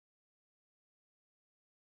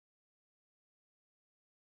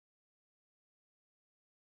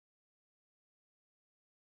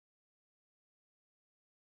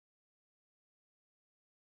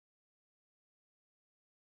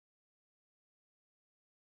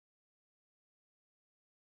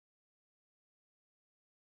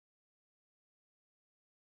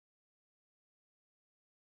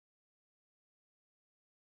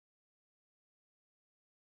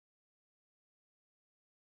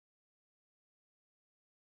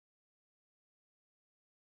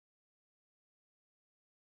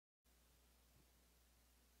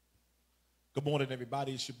Good morning,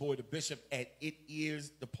 everybody. It's your boy, the Bishop, and it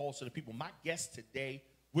is the Pulse of the People. My guest today,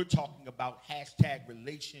 we're talking about hashtag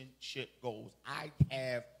relationship goals. I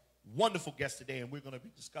have wonderful guests today, and we're going to be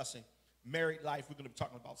discussing married life. We're going to be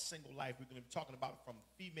talking about single life. We're going to be talking about it from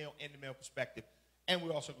female and the male perspective. And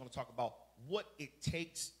we're also going to talk about what it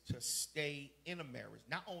takes to stay in a marriage.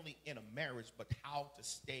 Not only in a marriage, but how to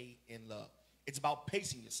stay in love. It's about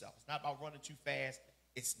pacing yourself. It's not about running too fast.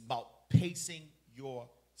 It's about pacing yourself.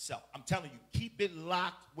 I'm telling you, keep it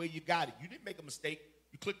locked where you got it. You didn't make a mistake.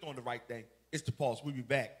 You clicked on the right thing. It's the Pulse. We'll be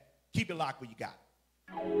back. Keep it locked where you got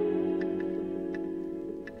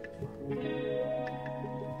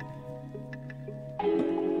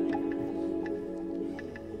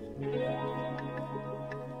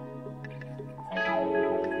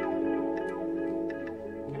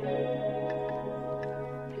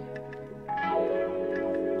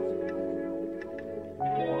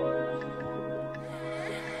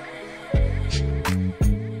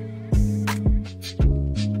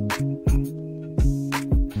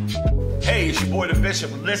Boy the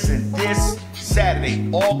Bishop. Listen, this Saturday,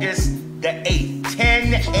 August the 8th,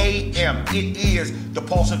 10 a.m. It is the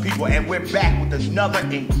Pulse of People, and we're back with another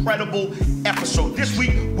incredible episode. This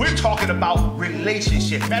week, we're talking about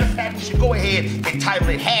relationships. Matter of fact, we should go ahead and title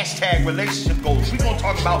it hashtag relationship goals. We're going to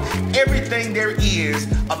talk about everything there is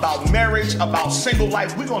about marriage, about single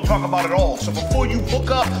life. We're going to talk about it all. So before you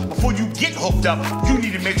hook up, before you get hooked up, you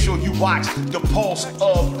need to make sure you watch the Pulse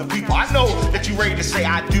of the People. I know that you're ready to say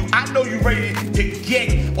I do. I know you're ready to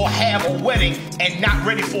get or have a wedding and not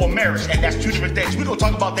ready for a marriage. And that's two different things. We're going to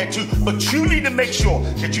talk about that too. But you need to make sure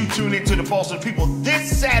that you tune into the Pulse of the People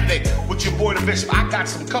this Saturday with your boy the Bishop. I got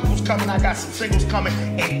some couples coming. I got some singles coming.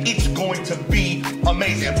 And it's going to be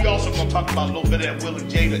amazing. And we also going to talk about a little bit of that Will and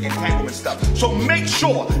Jada entanglement stuff. So make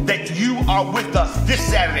sure that you are with us this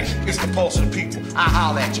Saturday. It's the Pulse of the People. I'll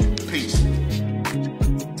holler at you. Peace.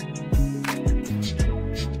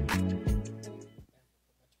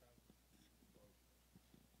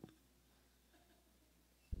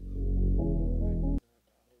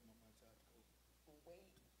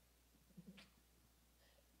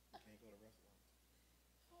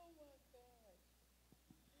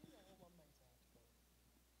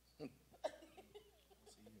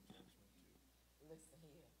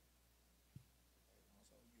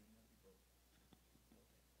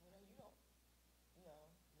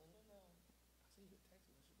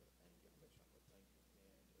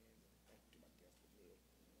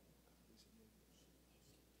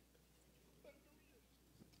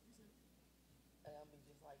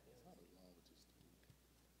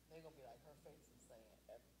 They're gonna be like, her face is saying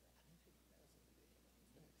everything.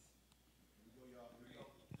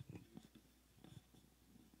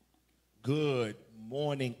 Good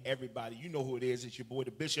morning, everybody. You know who it is. It's your boy,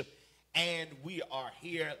 the Bishop. And we are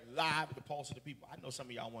here live at the Pulse of the People. I know some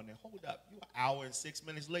of y'all wondering, hold up, you an hour and 6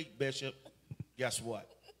 minutes late, Bishop. Guess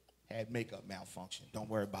what? Had makeup malfunction. Don't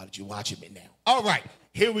worry about it. You're watching me now. All right,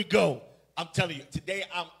 here we go. I'm telling you, today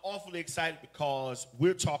I'm awfully excited because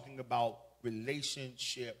we're talking about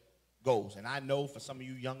relationship goals. And I know for some of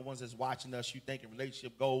you young ones that's watching us, you thinking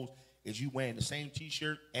relationship goals is you wearing the same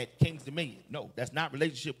t-shirt at King's Dominion. No, that's not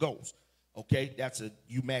relationship goals. Okay, that's a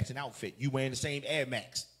you maxing outfit. You wearing the same Air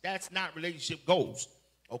Max. That's not relationship goals.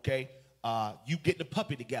 Okay, you getting a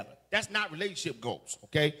puppy together. That's not relationship goals.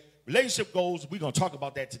 Okay, relationship goals. We're gonna talk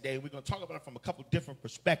about that today. We're gonna talk about it from a couple different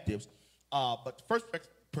perspectives. But the first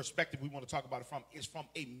perspective we want to talk about it from is from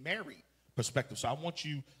a married perspective. So I want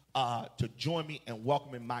you to join me in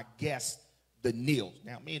welcoming my guest, the Neils.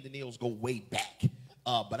 Now, me and the Neils go way back,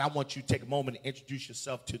 but I want you to take a moment and introduce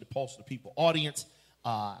yourself to the Pulse of the People audience.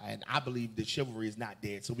 And I believe that chivalry is not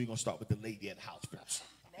dead, so we're going to start with the lady at the house first.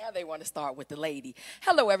 Now they want to start with the lady.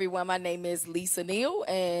 Hello, everyone. My name is Lisa Neal,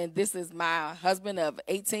 and this is my husband of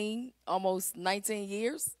 18, almost 19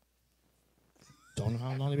 years. Don't know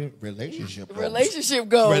how long they've been. Relationship goals. Relationship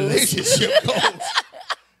goals. Relationship goals.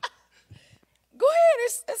 Go ahead.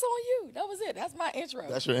 It's on you. That was it. That's my intro.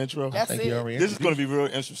 That's your intro? That's it. This is going to be real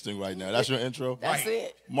interesting right now. That's your intro? That's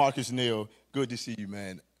it. Marcus Neal, good to see you,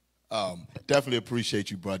 man. Definitely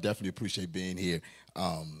appreciate you, bro. Definitely appreciate being here.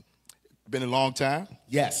 Been a long time.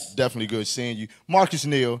 Yes. Definitely good seeing you. Marcus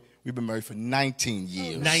Neal, we've been married for 19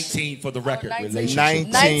 years. 19 for the record. 19.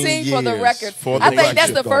 19 for the years. record. For the I think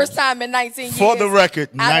that's record. the first time in 19 years. For the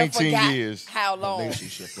record, I done 19 forgot years. How long?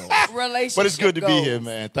 Relationship goals. Relationship But it's good to be goals. here,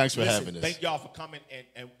 man. Thanks for Listen, having us. thank y'all for coming,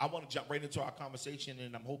 and I want to jump right into our conversation,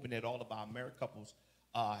 and I'm hoping that all of our married couples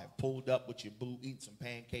have pulled up with your boo, eating some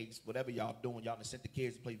pancakes, whatever y'all doing. Y'all done sent the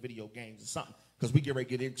kids to play video games or something, because we get ready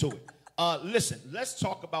to get into it. Listen, let's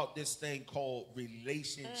talk about this thing called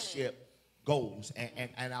relationship goals.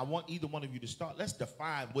 And I want either one of you to start. Let's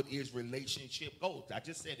define what is relationship goals. I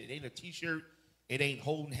just said it ain't a t-shirt, it ain't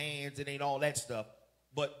holding hands, it ain't all that stuff.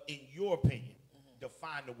 But in your opinion,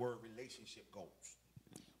 define the word relationship goals.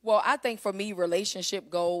 Well, I think for me, relationship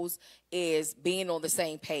goals is being on the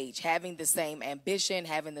same page, having the same ambition,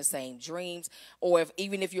 having the same dreams, or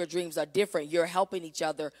even if your dreams are different, you're helping each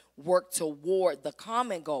other work toward the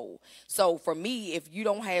common goal. So for me, if you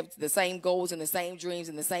don't have the same goals and the same dreams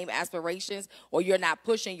and the same aspirations, or you're not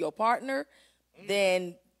pushing your partner,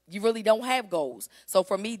 then you really don't have goals. So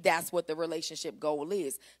for me, that's what the relationship goal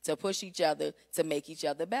is, to push each other, to make each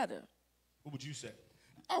other better. What would you say?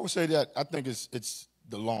 I would say that I think it's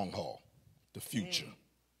the long haul, the future,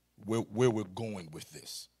 where we're going with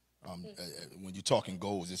this. When you're talking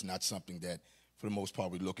goals, it's not something that, for the most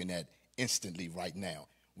part, we're looking at instantly right now.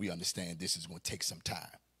 We understand this is going to take some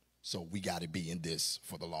time. So we got to be in this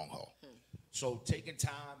for the long haul. So taking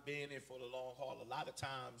time, being in for the long haul, a lot of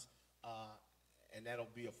times, and that'll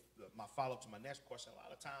be my follow-up to my next question, a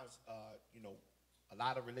lot of times, a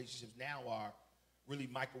lot of relationships now are really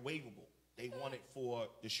microwavable. They want it for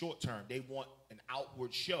the short term. They want an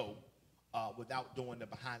outward show without doing the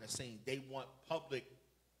behind the scenes. They want public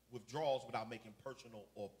withdrawals without making personal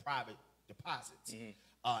or private deposits.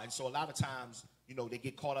 And so a lot of times, they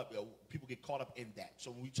get caught up, people get caught up in that.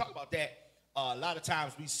 So when we talk about that, a lot of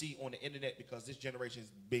times we see on the internet, because this generation is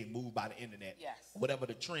being moved by the internet, yes, whatever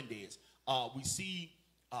the trend is, we see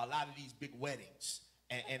a lot of these big weddings.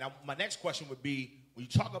 And my next question would be, when you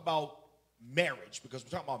talk about marriage, because we're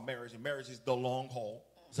talking about marriage, and marriage is the long haul.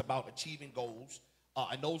 It's about achieving goals,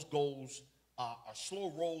 and those goals are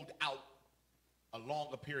slow rolled out a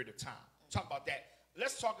longer period of time. Talk about that.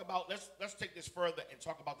 Let's take this further and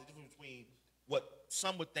talk about the difference between what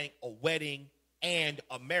some would think a wedding and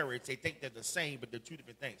a marriage. They think they're the same, but they're two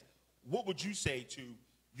different things. What would you say to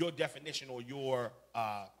your definition or your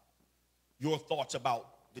thoughts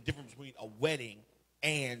about the difference between a wedding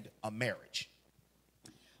and a marriage?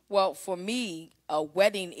 Well, for me, a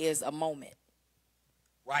wedding is a moment.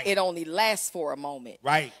 Right. It only lasts for a moment.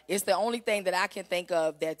 Right. It's the only thing that I can think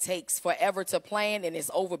of that takes forever to plan, and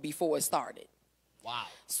it's over before it started. Wow.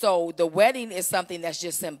 So the wedding is something that's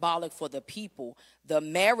just symbolic for the people. The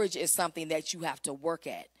marriage is something that you have to work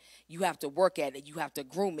at. You have to work at it. You have to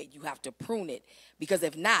groom it. You have to prune it. Because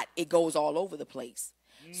if not, it goes all over the place.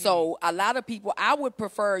 So a lot of people, I would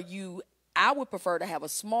prefer to have a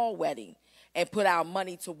small wedding and put our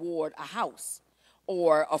money toward a house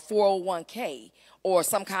or a 401k or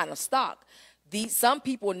some kind of stock. Some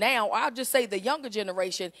people now, I'll just say the younger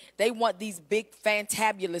generation, they want these big,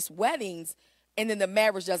 fantabulous weddings, and then the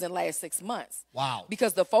marriage doesn't last 6 months. Wow.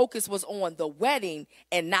 Because the focus was on the wedding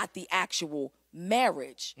and not the actual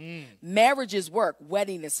marriage. Marriage is work.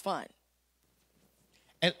 Wedding is fun.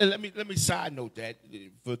 And let me side note that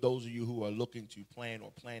for those of you who are looking to plan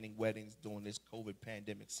or planning weddings during this COVID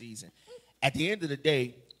pandemic season, at the end of the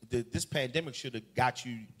day, this pandemic should have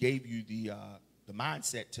gave you the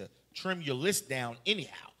mindset to trim your list down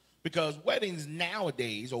anyhow. Because weddings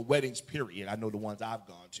nowadays, or weddings period, I know the ones I've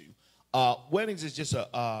gone to, weddings is just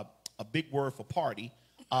a big word for party.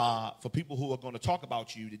 For people who are going to talk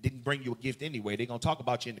about you that didn't bring you a gift anyway. They're going to talk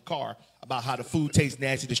about you in the car about how the food tastes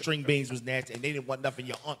nasty, the string beans was nasty, and they didn't want nothing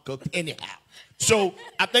your aunt cooked anyhow. So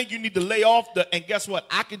I think you need to lay off and guess what?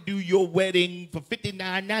 I can do your wedding for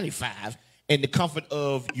 $59.95 in the comfort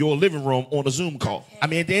of your living room on a Zoom call. I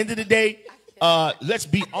mean, at the end of the day, let's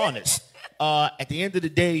be honest. At the end of the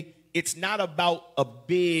day, it's not about a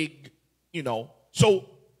big, so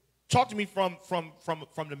talk to me from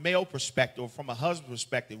the male perspective, or from a husband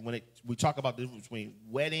perspective, when we talk about the difference between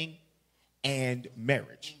wedding and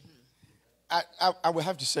marriage. I would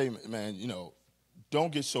have to say, man,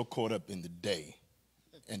 don't get so caught up in the day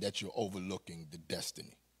and that you're overlooking the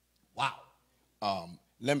destiny. Wow.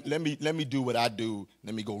 Let me do what I do.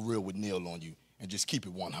 Let me go real with Neil on you and just keep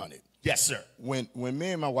it 100. Yes, sir. When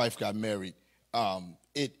me and my wife got married,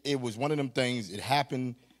 it was one of them things. It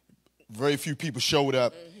happened. Very few people showed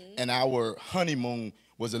up. And our honeymoon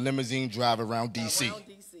was a limousine drive around D.C.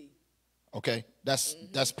 Okay?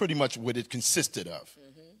 That's pretty much what it consisted of.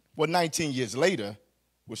 Well, 19 years later,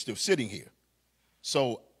 we're still sitting here.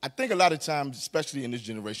 So I think a lot of times, especially in this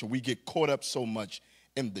generation, we get caught up so much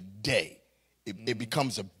in the day. It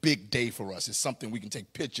becomes a big day for us. It's something we can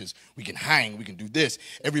take pictures, we can hang, we can do this.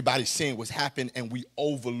 Everybody's seeing what's happened, and we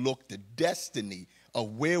overlook the destiny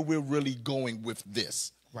of where we're really going with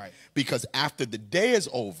this. Right. Because after the day is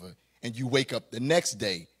over and you wake up the next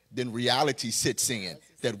day, then reality sits in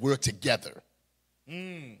that we're together.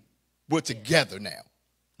 We're together now.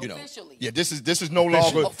 You know, Officially. yeah, this is no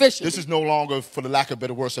longer Officially. this is no longer, for the lack of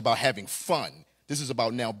better words, about having fun. This is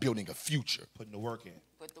about now building a future. Putting the work in.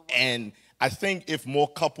 And I think if more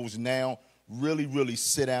couples now really, really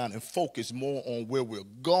sit down and focus more on where we're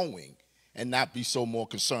going and not be so more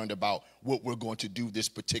concerned about what we're going to do this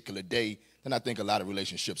particular day, then I think a lot of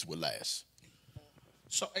relationships will last.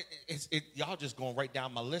 So y'all just going right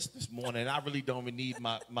down my list this morning. I really don't even need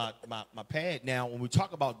my pad. Now, when we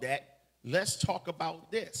talk about that, let's talk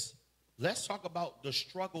about this. Let's talk about the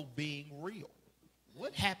struggle being real.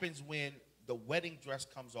 What happens when the wedding dress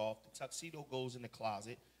comes off, the tuxedo goes in the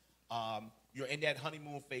closet, you're in that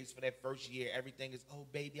honeymoon phase for that first year, everything is, oh,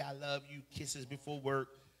 baby, I love you, kisses before work,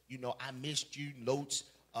 you know, I missed you, notes,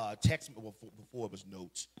 text, well, before it was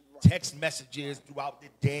notes, text messages throughout the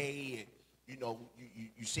day, and, you know,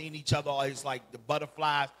 you seeing each other, it's like the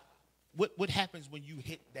butterflies. What happens when you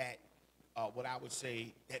hit that, what I would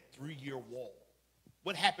say, that 3-year wall?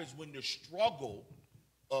 What happens when the struggle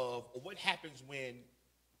of, or what happens when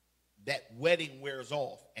that wedding wears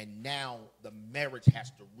off and now the marriage has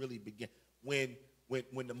to really begin? When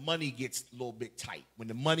the money gets a little bit tight, when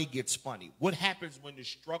the money gets funny, what happens when the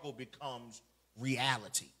struggle becomes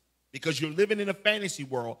reality? Because you're living in a fantasy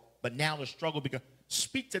world, but now the struggle becomes.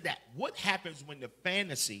 Speak to that. What happens when the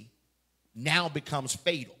fantasy now becomes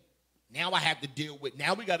fatal? Now I have to deal with,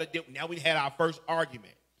 now we got to deal, now we had our first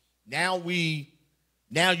argument. Now you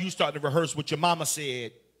start to rehearse what your mama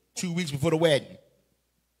said 2 weeks before the wedding.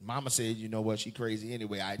 Mama said, you know what, she crazy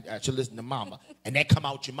anyway. I should listen to mama. And that come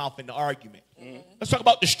out your mouth in the argument. Mm-hmm. Let's talk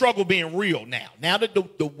about the struggle being real now. Now that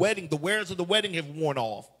the wedding, the wares of the wedding have worn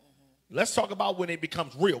off, let's talk about when it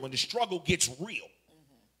becomes real, when the struggle gets real.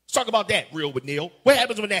 Let's talk about that, Real with Neil. What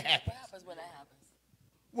happens when that happens? What happens when that happens?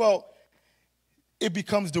 Well, it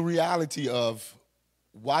becomes the reality of,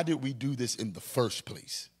 why did we do this in the first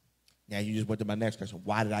place? Now you just went to my next question.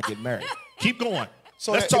 Why did I get married? Keep going.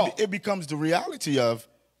 So let's talk. It becomes the reality of,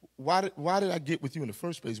 why did I get with you in the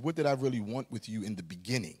first place? What did I really want with you in the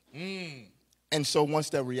beginning? And so once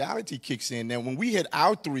that reality kicks in, now when we hit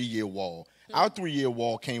our 3-year wall, our 3-year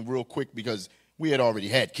wall came real quick because we had already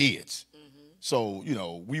had kids. So, you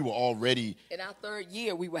know, we were already. In our 3rd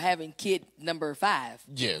year, we were having kid number 5.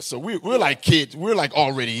 Yeah, so we're like kids. We're like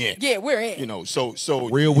already in. Yeah, we're in. You know, so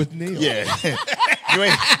Real with Neil. Yeah.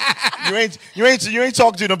 you ain't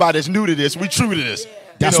talking to nobody that's new to this. We true to this. Yeah.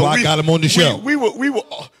 That's why I got him on the show. We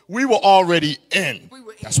were already in.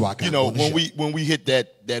 That's why I got him on the show. when we hit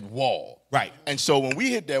that wall. Right. And so when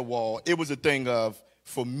we hit that wall, it was a thing of,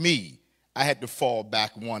 for me, I had to fall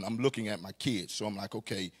back one. I'm looking at my kids. So I'm like,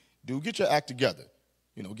 okay, dude, get your act together.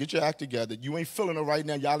 You know, get your act together. You ain't feeling it right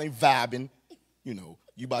now. Y'all ain't vibing. You know,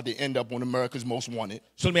 you about to end up on America's Most Wanted.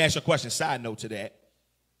 So let me ask you a question, side note to that.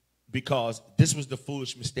 Because this was the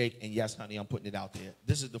foolish mistake, and yes, honey, I'm putting it out there.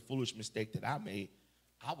 This is the foolish mistake that I made.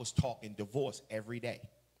 I was talking divorce every day.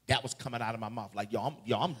 That was coming out of my mouth. Like,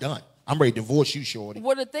 I'm done. I'm ready to divorce you, shorty.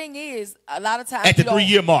 Well, the thing is, a lot of times at the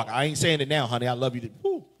 3-year mark, I ain't saying it now, honey. I love you.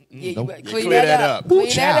 Yeah, nope. Clean that up. Woo,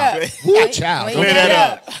 Clean that up. Woo, child. Clean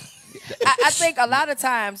that up. I think a lot of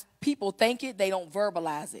times people think it, they don't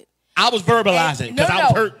verbalize it. I was verbalizing because I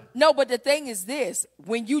was hurt. No, but the thing is this.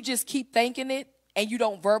 When you just keep thinking it and you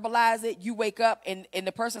don't verbalize it, you wake up and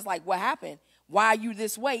the person's like, what happened? Why are you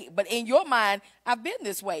this way? But in your mind, I've been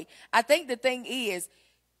this way. I think the thing is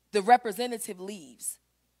the representative leaves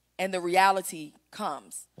and the reality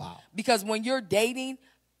comes. Wow. Because when you're dating,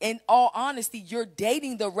 in all honesty, you're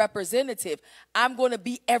dating the representative. I'm going to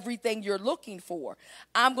be everything you're looking for.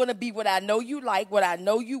 I'm going to be what I know you like, what I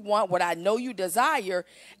know you want, what I know you desire.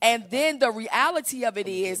 And then the reality of it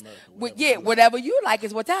is, whatever you like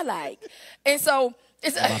is what I like. And so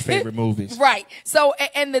it's my favorite movies. Right. So,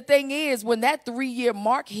 and the thing is, when that 3-year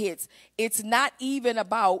mark hits, it's not even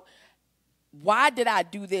about why did I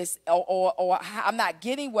do this or I'm not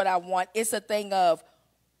getting what I want. It's a thing of,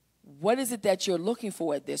 what is it that you're looking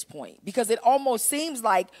for at this point? Because it almost seems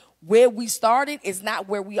like where we started is not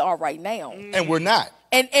where we are right now. And we're not.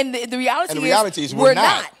 And the reality is we're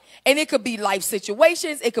not. And it could be life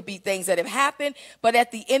situations. It could be things that have happened. But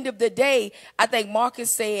at the end of the day, I think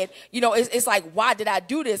Marcus said, you know, it's like, why did I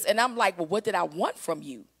do this? And I'm like, well, what did I want from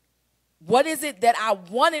you? What is it that I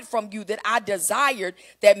wanted from you that I desired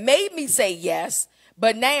that made me say yes,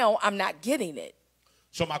 but now I'm not getting it?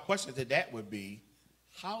 So my question to that would be,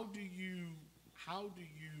 how do you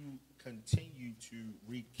continue to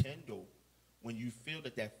rekindle when you feel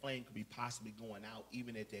that flame could be possibly going out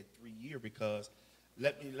even at that 3-year? Because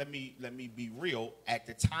let me be real. At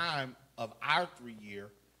the time of our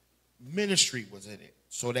 3-year, ministry was in it,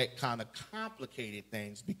 so that kind of complicated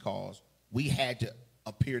things because we had to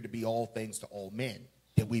appear to be all things to all men.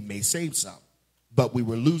 then we may save some. But we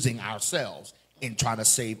were losing ourselves in trying to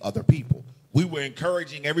save other people. We were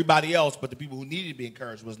encouraging everybody else, but the people who needed to be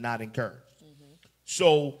encouraged was not encouraged.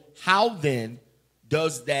 So how then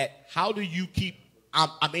does that, how do you keep,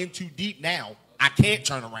 I'm in too deep now. I can't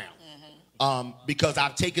turn around because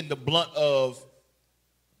I've taken the blunt of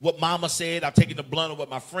what mama said. I've taken the blunt of what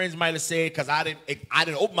my friends might have said because I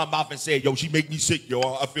didn't open my mouth and say, yo, she make me sick, yo.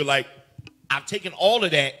 I feel like I've taken all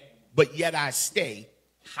of that, but yet I stay.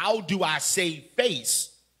 How do I save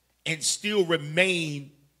face and still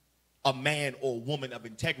remain a man or woman of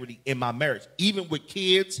integrity in my marriage? Even with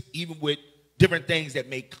kids, even with different things that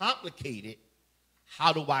may complicate it,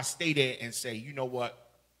 how do I stay there and say, you know what,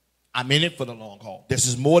 I'm in it for the long haul. This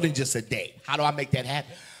is more than just a day. How do I make that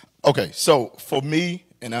happen? Okay, so for me,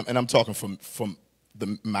 and I'm talking from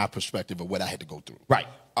my perspective of what I had to go through. Right.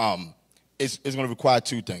 It's going to require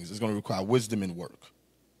two things. It's going to require wisdom and work.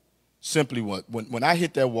 Simply when I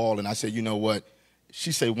hit that wall and I said, you know what,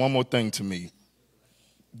 she said one more thing to me,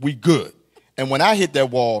 we good. And when I hit that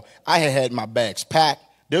wall, I had my bags packed.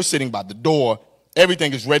 They're sitting by the door.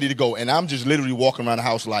 Everything is ready to go. And I'm just literally walking around the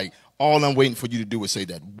house like, all I'm waiting for you to do is say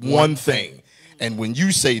that one thing. And when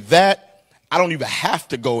you say that, I don't even have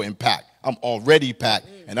to go and pack. I'm already packed,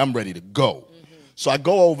 and I'm ready to go. So I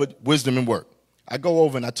go over wisdom and work. I go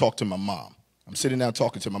over and I talk to my mom. I'm sitting down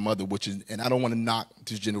talking to my mother, and I don't want to knock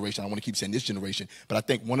this generation. I want to keep saying this generation. But I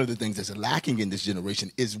think one of the things that's lacking in this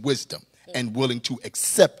generation is wisdom and willing to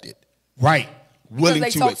accept it. Right. Willing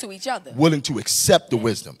because they talk to each other. Willing to accept the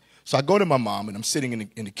wisdom. So I go to my mom, and I'm sitting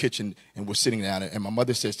in the kitchen, and we're sitting down, and my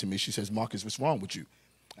mother says to me, she says, Marcus, what's wrong with you?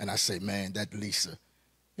 And I say, man, that Lisa.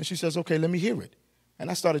 And she says, okay, let me hear it. And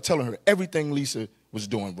I started telling her everything Lisa was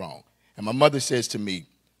doing wrong. And my mother says to me,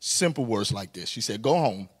 simple words like this. She said, go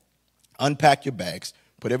home, unpack your bags,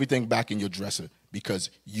 put everything back in your dresser because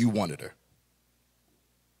you wanted her.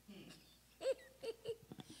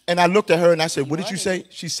 And I looked at her and I said, what did you say?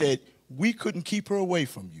 She said, we couldn't keep her away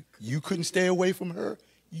from you. You couldn't stay away from her.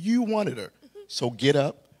 You wanted her. So get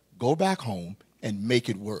up, go back home, and make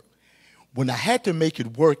it work. When I had to make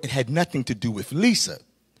it work, it had nothing to do with Lisa.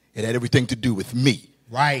 It had everything to do with me.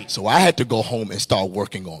 Right. So I had to go home and start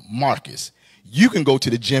working on Marcus. You can go to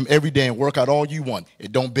the gym every day and work out all you want.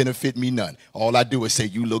 It don't benefit me none. All I do is say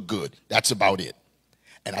you look good. That's about it.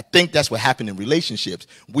 And I think that's what happened in relationships.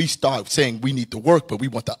 We start saying we need to work, but we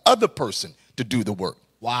want the other person to do the work.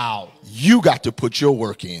 Wow. You got to put your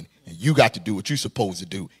work in, and you got to do what you're supposed to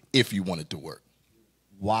do if you want it to work.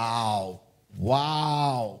 Wow.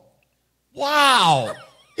 Wow. Wow.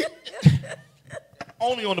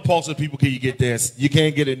 Only on the Pulse of the People can you get this. You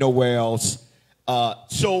can't get it nowhere else.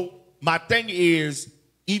 So my thing is,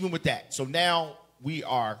 even with that, so now we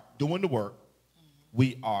are doing the work.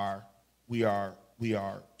 We are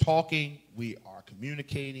talking. We are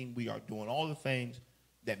communicating. We are doing all the things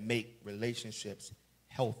that make relationships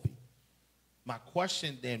healthy. My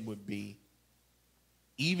question then would be,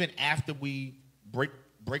 even after we break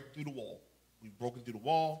through the wall, we've broken through the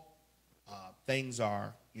wall, things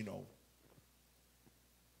are,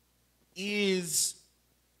 is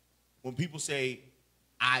when people say,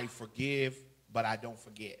 I forgive, but I don't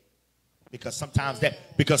forget. Because sometimes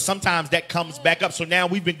that comes back up. So now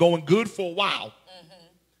we've been going good for a while.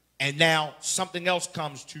 And now something else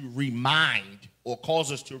comes to remind or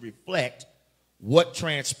cause us to reflect what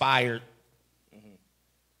transpired.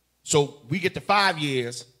 So we get to 5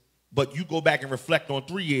 years, but you go back and reflect on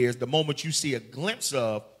 3 years, the moment you see a glimpse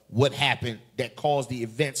of what happened that caused the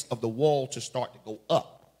events of the wall to start to go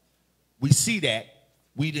up. We see that.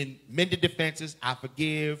 We didn't mend the defenses. I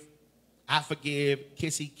forgive,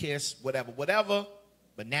 kissy kiss, whatever.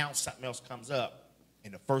 But now something else comes up,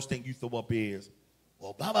 and the first thing you throw up is,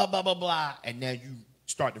 well, blah, blah, blah, blah, blah. And now you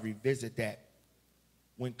start to revisit that.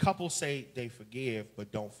 When couples say they forgive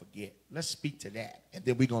but don't forget, let's speak to that. And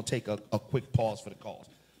then we're going to take a quick pause for the cause.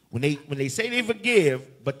 When they say they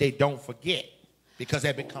forgive but they don't forget, because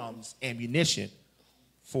that becomes ammunition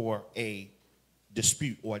for a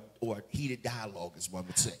dispute or heated dialogue, as one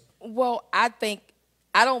would say. Well, I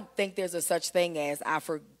don't think there's a such thing as I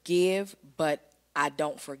forgive, but I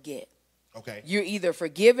don't forget. Okay. You're either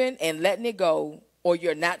forgiving and letting it go, or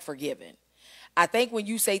you're not forgiving. I think when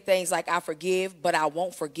you say things like I forgive, but I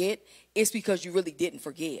won't forget, it's because you really didn't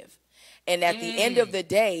forgive. And at the end of the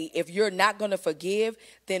day, if you're not going to forgive,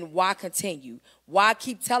 then why continue? Why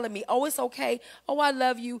keep telling me, oh, it's okay. Oh, I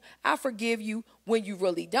love you. I forgive you, when you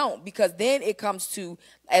really don't? Because then it comes to,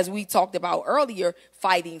 as we talked about earlier,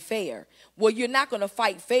 fighting fair. Well, you're not going to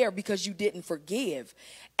fight fair because you didn't forgive.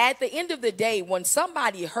 At the end of the day, when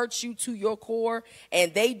somebody hurts you to your core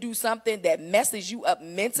and they do something that messes you up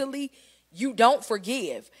mentally, You don't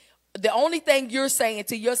forgive. The only thing you're saying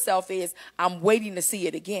to yourself is, I'm waiting to see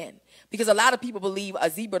it again. Because a lot of people believe a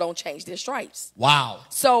zebra don't change their stripes. Wow.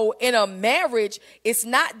 So in a marriage, it's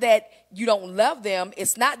not that you don't love them.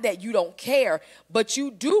 It's not that you don't care. But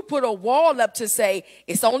you do put a wall up to say,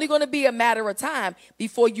 it's only going to be a matter of time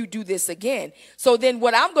before you do this again. So then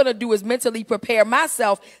what I'm going to do is mentally prepare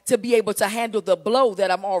myself to be able to handle the blow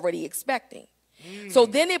that I'm already expecting. So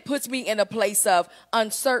then it puts me in a place of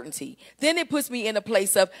uncertainty. Then it puts me in a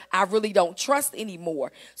place of I really don't trust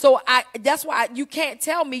anymore. So that's why you can't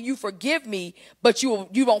tell me you forgive me, but you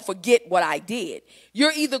won't forget what I did.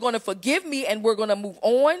 You're either going to forgive me and we're going to move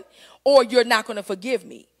on, or you're not going to forgive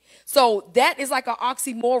me. So that is like an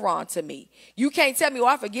oxymoron to me. You can't tell me, oh,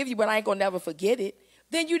 I forgive you, but I ain't going to never forget it.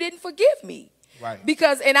 Then you didn't forgive me. Right.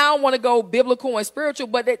 Because, and I don't want to go biblical and spiritual,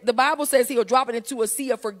 but the Bible says he'll drop it into a sea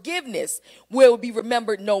of forgiveness where it will be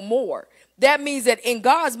remembered no more. That means that in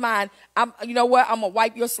God's mind, you know what? I'm going to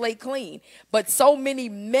wipe your slate clean. But so many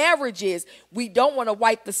marriages, we don't want to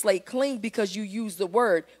wipe the slate clean because you use the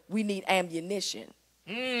word, we need ammunition.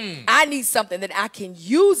 I need something that I can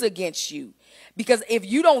use against you. Because if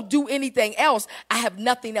you don't do anything else, I have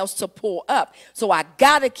nothing else to pull up. So I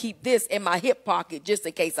got to keep this in my hip pocket just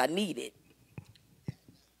in case I need it.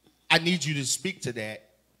 I need you to speak to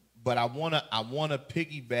that, but I wanna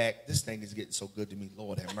piggyback. This thing is getting so good to me,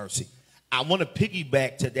 Lord have mercy. I want to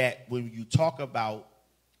piggyback to that when you talk about,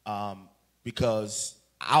 because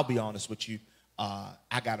I'll be honest with you,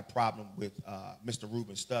 I got a problem with Mr.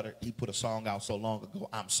 Ruben Studdard. He put a song out so long ago,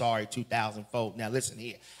 I'm Sorry, 2004. Now listen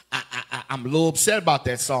here, I'm a little upset about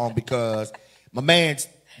that song because my man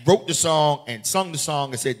wrote the song and sung the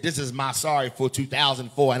song and said, this is my sorry for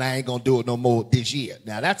 2004 and I ain't gonna do it no more this year.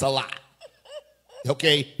 Now that's a lie.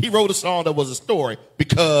 Okay, he wrote a song that was a story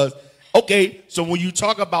because, okay, so when you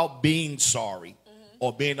talk about being sorry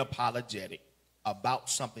or being apologetic about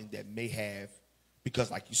something that may have, because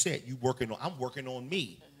like you said, I'm working on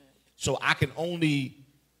me. So I can only,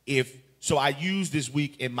 so I used this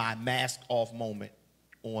week in my mask off moment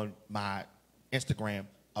on my Instagram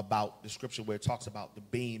about the scripture where it talks about the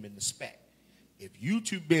beam and the speck. If you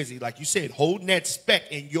too busy, like you said, holding that speck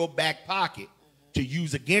in your back pocket to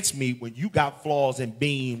use against me when you got flaws and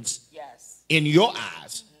beams in your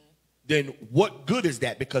eyes, then what good is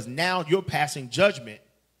that? Because now you're passing judgment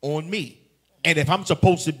on me. And if I'm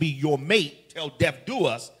supposed to be your mate, tell death do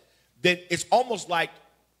us, then it's almost like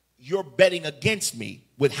you're betting against me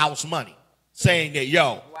with house money, saying that,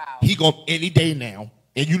 yo, he gonna any day now,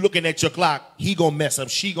 and you looking at your clock, he gonna mess up,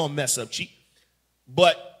 she gonna mess up.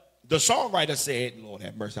 But the songwriter said, Lord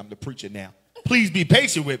have mercy, I'm the preacher now. Please be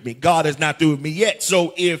patient with me. God is not through with me yet.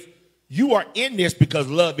 So if you are in this because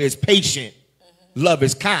love is patient, love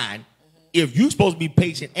is kind, if you're supposed to be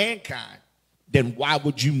patient and kind, then why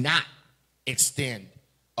would you not extend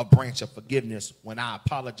a branch of forgiveness when I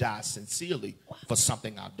apologize sincerely for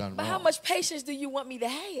something I've done but wrong? How much patience do you want me to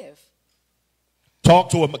have?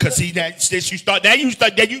 Talk to him, because see that since you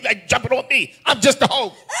like jumping on me. I'm just the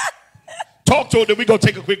host. Talk to him, then we're gonna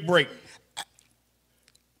take a quick break.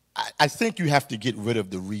 I think you have to get rid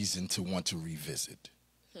of the reason to want to revisit.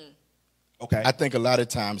 Okay. I think a lot of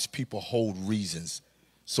times people hold reasons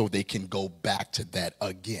so they can go back to that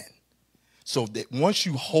again. So that once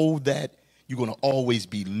you hold that, you're going to always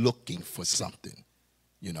be looking for something.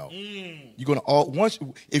 You know, you're going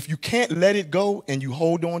to if you can't let it go and you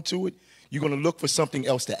hold on to it, you're going to look for something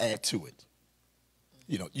else to add to it.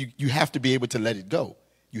 You know, you have to be able to let it go.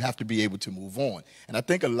 You have to be able to move on. And I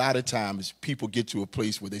think a lot of times people get to a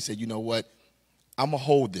place where they say, you know what, I'm going to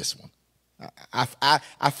hold this one.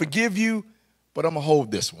 I forgive you, but I'm going to hold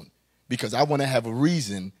this one because I want to have a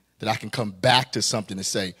reason that I can come back to something and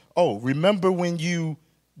say, oh, remember when you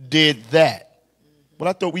did that? Well,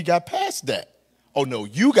 I thought we got past that. Oh, no,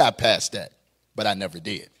 you got past that, but I never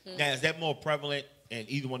did. Now, is that more prevalent, and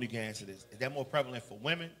either one of you can answer this, is that more prevalent for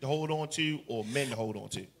women to hold on to or men to hold on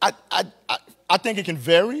to? I think it can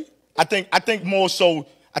vary. I think more so,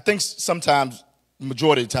 I think sometimes,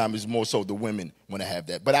 majority of the time, is more so the women want to have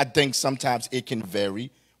that. But I think sometimes it can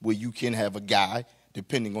vary where you can have a guy,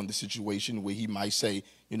 depending on the situation, where he might say,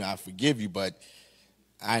 you know, I forgive you, but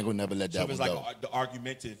I ain't going to never let that one go. So it's like the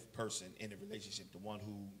argumentative person in a relationship, the one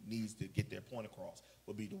who needs to get their point across,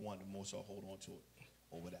 will be the one to more so hold on to it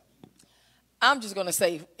or whatever. I'm just going to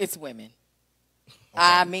say it's women. Okay.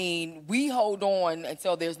 I mean, we hold on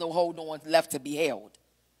until there's no hold on left to be held.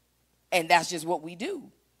 And that's just what we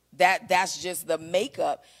do. That's just the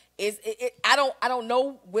makeup. I don't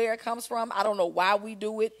know where it comes from. I don't know why we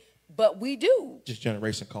do it, but we do. This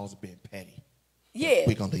generation calls it being petty. Yeah.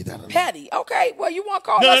 We're going to leave that alone. Petty. Okay. Well, you want to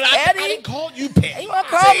call No, us no, petty? I didn't call you petty. You want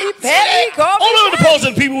to call me petty? Call me Only petty. the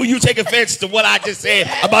opposing people when you take offense to what I just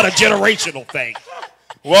said about a generational thing.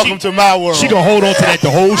 Welcome to my world. She going to hold on to that the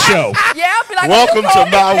whole show. Yeah, I'll be like, Welcome you call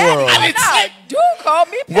to me my petty. world. Why not? Do call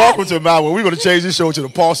me petty. Welcome to my world. We're going to change this show to the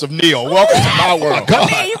Pulse of Neil. Welcome to my world. I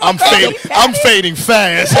mean, you gonna call me petty? I'm fading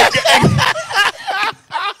fast.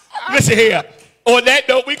 Listen here. On that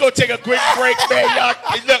note, we're going to take a quick break, man.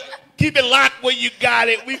 Y'all, look, keep it locked where you got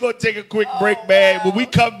it. We're going to take a quick break, man. When we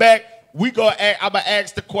come back, I'm going to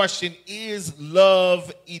ask the question, is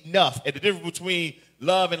love enough? And the difference between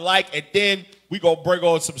love and like. And then we're going to bring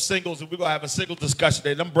on some singles, and we're going to have a single discussion.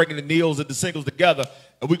 And I'm bringing the Neils and the singles together,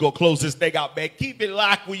 and we're going to close this thing out, man. Keep it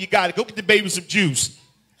locked where you got it. Go get the baby some juice.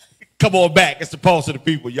 Come on back. It's the Pulse of the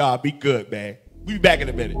People. Y'all be good, man. We'll be back in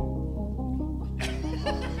a minute.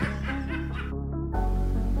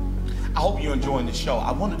 I hope you're enjoying the show.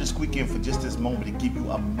 I wanted to squeak in for just this moment to give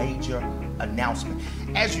you a major announcement.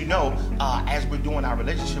 As you know, as we're doing our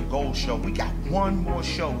Relationship Goals show, we got one more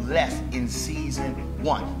show left in season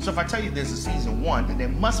 1. So if I tell you there's a season 1, then there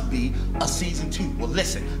must be a season 2. Well,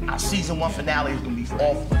 listen, our season 1 finale is going to be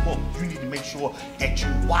off the hook. You need to make sure that you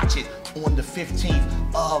watch it on the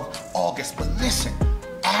 15th of August. But listen,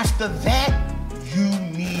 after that, you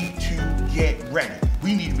need to get ready.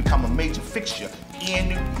 We need to become a major fixture in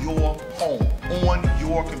your home, on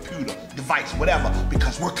your computer, device, whatever,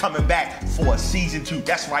 because we're coming back for a season 2.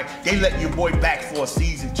 That's right, they let your boy back for a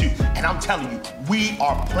season 2. And I'm telling you, we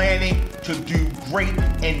are planning to do great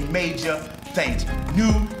and major things.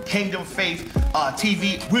 New Kingdom Faith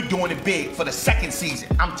TV, we're doing it big for the 2nd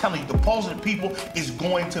season. I'm telling you, the Pulse of the People is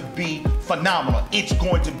going to be phenomenal. It's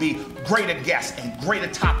going to be greater guests and greater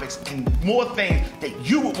topics and more things that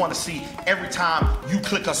you would want to see every time you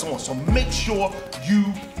click us on. So make sure you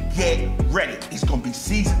get ready. It's going to be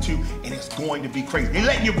season 2, and it's going to be crazy. They're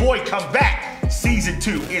letting your boy come back. Season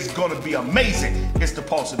 2 is going to be amazing. It's the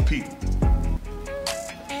Pulse of the People.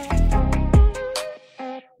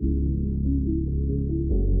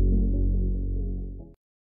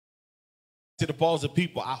 To the Pulse of the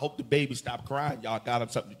People, I hope the baby stopped crying. Y'all got him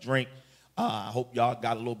something to drink. I hope y'all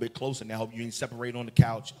got a little bit closer now. I hope you ain't separate on the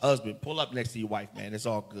couch. Husband, pull up next to your wife, man. It's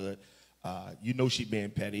all good. You know she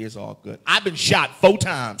being petty. It's all good. I've been shot 4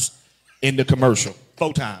 times in the commercial.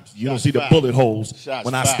 4 times. You don't see the bullet holes.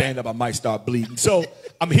 When I stand up, I might start bleeding. So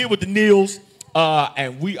I'm here with the Neils,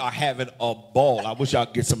 and we are having a ball. I wish y'all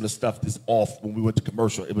could get some of the stuff that's off when we went to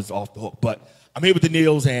commercial. It was off the hook. But I'm here with the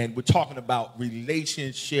Neils, and we're talking about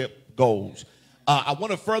relationship goals. I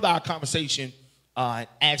want to further our conversation and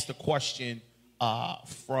ask the question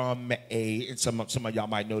from and some of y'all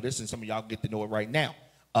might know this, and some of y'all get to know it right now.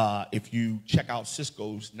 If you check out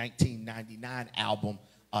Cisco's 1999 album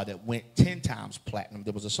that went 10 times platinum,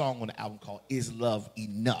 there was a song on the album called Is Love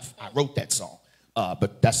Enough? I wrote that song,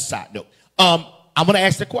 but that's a side note. I'm going to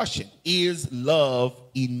ask the question, is love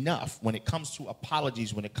enough when it comes to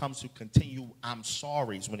apologies, when it comes to continue I'm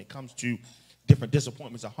sorries, when it comes to different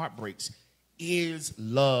disappointments and heartbreaks? Is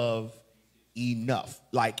love enough?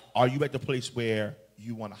 Like, are you at the place where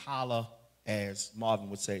you want to holler, as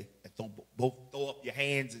Marvin would say, and throw up your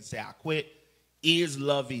hands and say, I quit? Is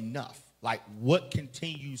love enough? Like, what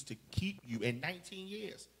continues to keep you in 19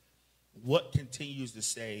 years? What continues to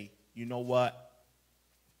say, you know what?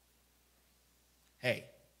 Hey,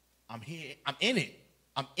 I'm here. I'm in it.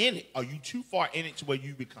 I'm in it. Are you too far in it to where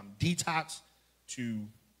you become detox to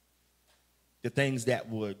the things that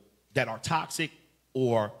are toxic?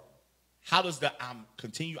 Or how does the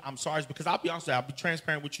I'm sorry? Because I'll be honest with you, I'll be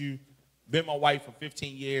transparent with you. Been my wife for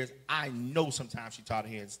 15 years. I know sometimes she tired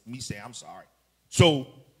of hearing me say I'm sorry. So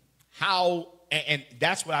how, and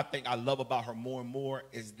that's what I think I love about her more and more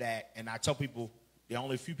is that, and I tell people, there are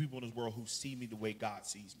only a few people in this world who see me the way God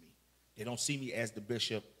sees me. They don't see me as the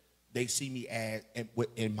bishop. They see me as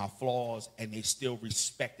in my flaws, and they still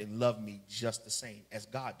respect and love me just the same as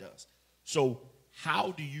God does. So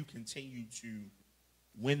how do you continue to,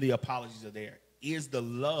 when the apologies are there, is the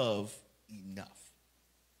love enough?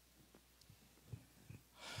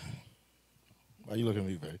 Why are you looking at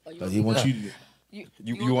me, baby? Because he wants you to.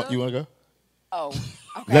 You want to go? Oh,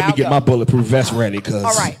 okay. Let me get my bulletproof vest ready, because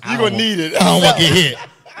all right. You're going to need it. I don't want to get hit.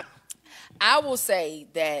 I will say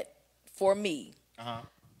that for me,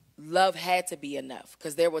 love had to be enough,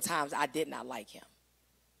 because there were times I did not like him.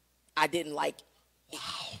 I didn't like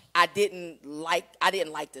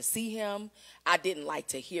to see him. I didn't like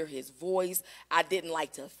to hear his voice. I didn't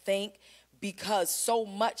like to think, because so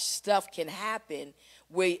much stuff can happen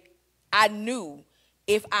where I knew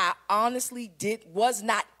if I honestly was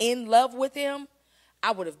not in love with him,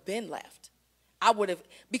 I would have been left. I would have,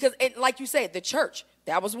 because like you said, the church,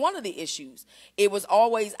 that was one of the issues. It was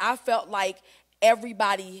always, I felt like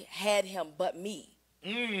everybody had him but me.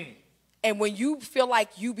 And when you feel like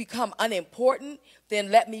you become unimportant, then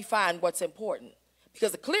let me find what's important.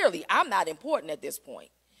 Because clearly I'm not important at this point.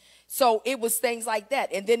 So it was things like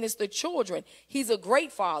that. And then it's the children. He's a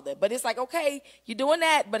great father. But it's like, okay, you're doing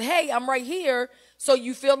that, but hey, I'm right here. So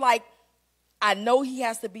you feel like, I know he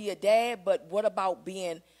has to be a dad, but what about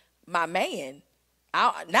being my man?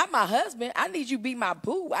 Not my husband. I need you to be my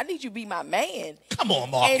boo. I need you to be my man. Come on,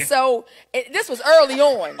 Marcus. And so this was early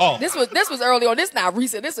on. Oh. This was early on. This is not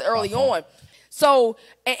recent. This is early on. So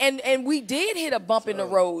and we did hit a bump in the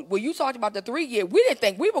road. When you talked about the 3 year, we didn't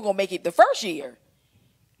think we were gonna make it the first year.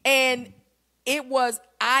 And it was,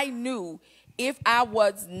 I knew if I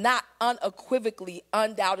was not unequivocally,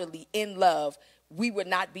 undoubtedly in love, we would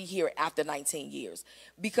not be here after 19 years,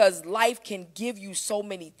 because life can give you so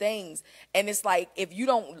many things. And it's like, if you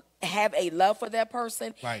don't have a love for that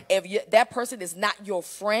person, right, if that person is not your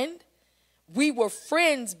friend, we were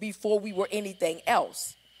friends before we were anything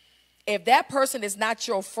else. If that person is not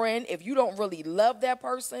your friend, if you don't really love that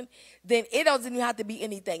person, then it doesn't even have to be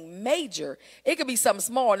anything major. It could be something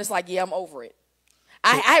small, and it's like, yeah, I'm over it.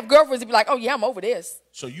 I have girlfriends that be like, oh, yeah, I'm over this.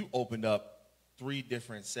 So you opened up 3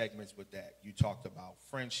 different segments with that. You talked about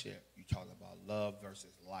friendship. You talked about love versus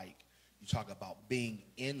like. You talk about being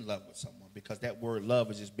in love with someone, because that word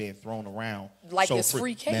love is just being thrown around. Like so it's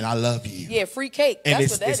free cake. Man, I love you. Yeah, free cake. And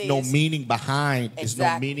that's what that is. It's no meaning behind. Exactly. It's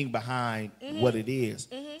no meaning behind what it is.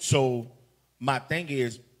 So my thing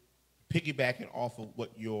is, piggybacking off of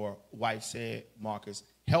what your wife said, Marcus,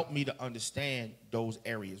 help me to understand those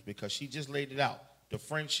areas, because she just laid it out. The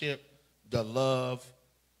friendship, the love,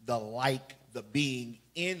 the like, the being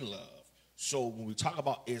in love. So when we talk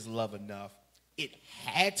about is love enough, it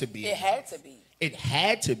had to be. It had to be. It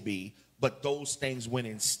had to be, but those things went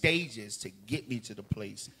in stages to get me to the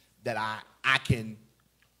place that I can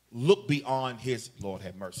look beyond his, Lord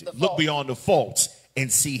have mercy, look beyond the faults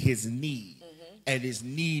and see his need. And his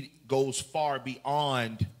need goes far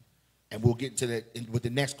beyond, and we'll get into that with the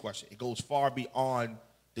next question. It goes far beyond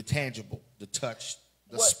the tangible, the touch,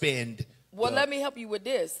 the spend. Well, let me help you with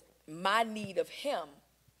this. My need of him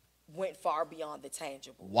went far beyond the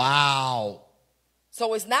tangible. Wow.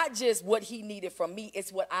 So it's not just what he needed from me,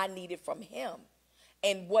 it's what I needed from him.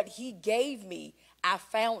 And what he gave me, I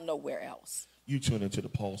found nowhere else. You tune into the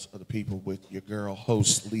Pulse of the People with your girl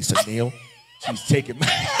host, Lisa Neal. She's taking my,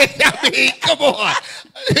 I mean, come on.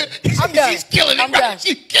 I'm done. She's killing it, I'm right? done.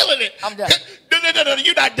 She's killing it. I'm done. No,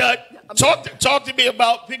 you're not done. Talk to me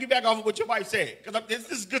about, piggyback off of what your wife said, because this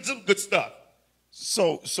is some good stuff.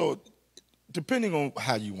 So depending on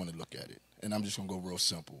how you want to look at it, and I'm just going to go real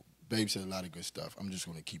simple. Babe said a lot of good stuff. I'm just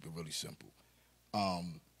going to keep it really simple.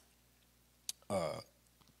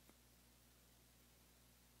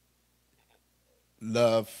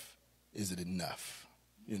 Love, is it enough?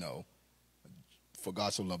 You know, for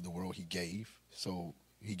God so loved the world, he gave. So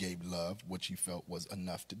he gave love, which he felt was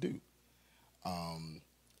enough to do.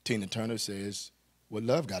 Tina Turner says, what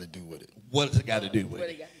love got to do with it? What does it got to do with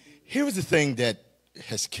it? Here's the thing that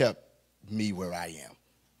has kept me where I am.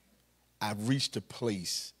 I've reached a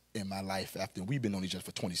place in my life after we've been on each other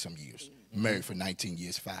for 20-some years, married for 19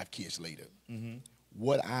 years, 5 kids later.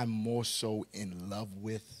 What I'm more so in love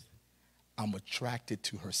with, I'm attracted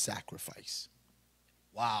to her sacrifice.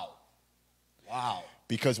 Wow.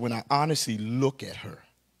 Because when I honestly look at her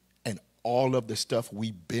and all of the stuff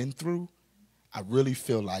we've been through, I really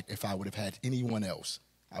feel like if I would have had anyone else,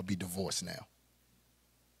 I'd be divorced now.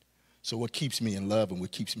 So what keeps me in love and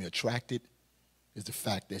what keeps me attracted is the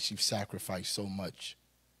fact that she's sacrificed so much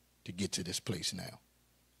to get to this place now.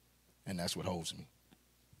 And that's what holds me.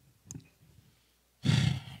 I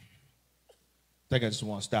think I just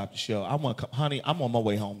want to stop the show. I want to come, honey, I'm on my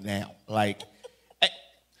way home now. Like,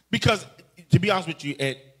 because to be honest with you,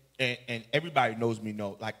 and everybody knows me,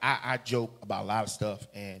 like I joke about a lot of stuff,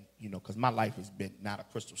 and because my life has been not a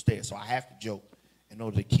crystal stair, so I have to joke in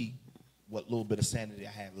order to keep what little bit of sanity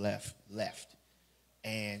I have left.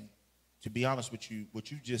 And to be honest with you,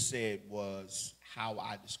 what you just said was how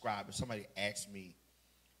I describe it. Somebody asked me,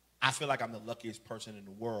 I feel like I'm the luckiest person in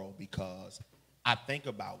the world, because I think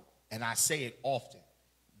about, and I say it often,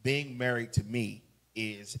 being married to me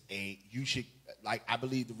is I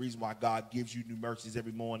believe the reason why God gives you new mercies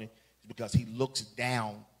every morning is because he looks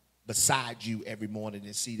down beside you every morning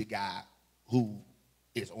and see the guy who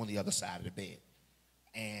is on the other side of the bed.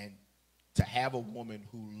 And to have a woman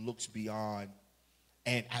who looks beyond,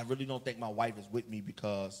 and I really don't think my wife is with me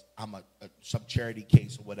because I'm some charity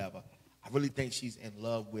case or whatever. I really think she's in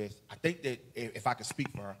love with, I think that if I could speak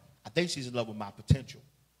for her, I think she's in love with my potential,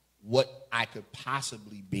 what I could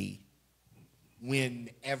possibly be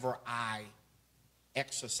whenever I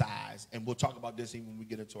exercise. And we'll talk about this even when we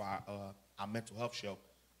get into our mental health show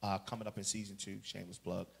coming up in season 2, shameless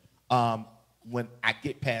plug. When I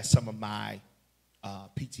get past some of my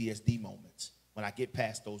PTSD moments, when I get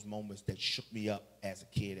past those moments that shook me up as a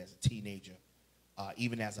kid, as a teenager,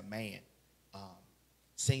 even as a man,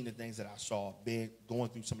 seeing the things that I saw, going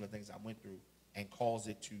through some of the things I went through, and caused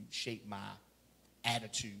it to shape my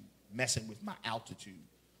attitude, messing with my altitude,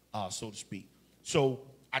 so to speak. So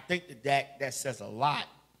I think that says a lot,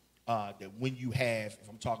 that when you have, if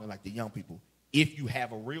I'm talking like the young people, if you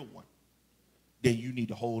have a real one, then you need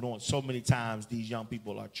to hold on. So many times these young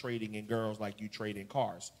people are trading in girls like you trade in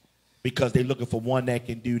cars, because they're looking for one that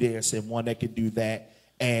can do this and one that can do that.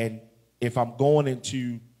 And if I'm going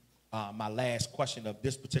into my last question of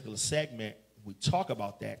this particular segment, we talk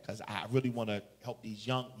about that because I really want to help these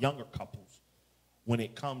younger couples when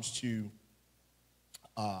it comes to,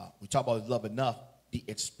 we talk about love enough, the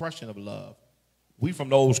expression of love. We from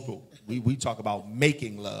the old school. We talk about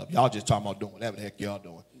making love. Y'all just talking about doing whatever the heck y'all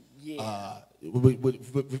doing. Yeah.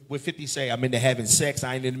 With 50 say, I'm into having sex,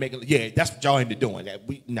 I ain't into making, yeah, that's what y'all into doing.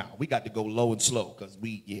 We got to go low and slow because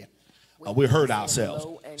we hurt ourselves.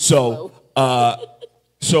 So,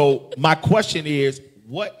 so my question is,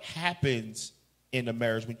 what happens in a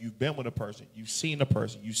marriage when you've been with a person, you've seen a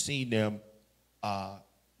person, you've seen them,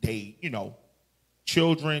 they,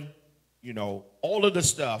 children, all of the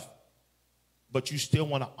stuff, but you still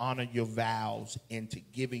want to honor your vows into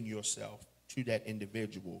giving yourself to that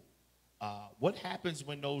individual. What happens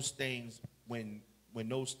when those things, when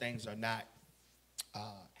those things are not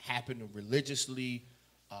happening religiously?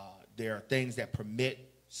 There are things that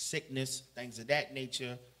permit sickness, things of that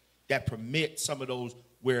nature, that permit some of those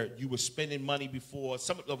where you were spending money before.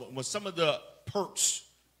 When some of the perks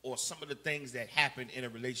or some of the things that happen in a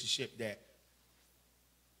relationship that,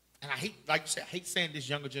 and I hate, like you said, I hate saying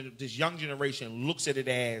this young generation looks at it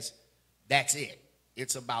as that's it.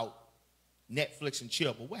 It's about Netflix and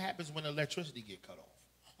chill. But what happens when electricity get cut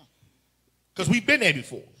off? Because we've been there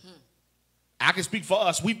before. I can speak for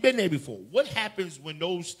us. We've been there before. What happens when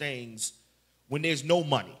those things, when there's no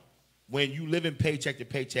money, when you live in paycheck to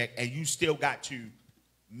paycheck and you still got to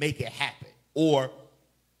make it happen? Or,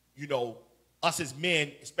 us as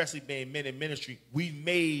men, especially being men in ministry, we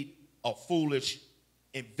made a foolish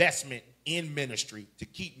investment in ministry to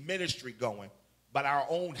keep ministry going, but our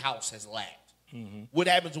own house has lagged. Mm-hmm. What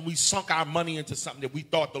happens when we sunk our money into something that we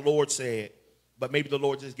thought the Lord said, but maybe the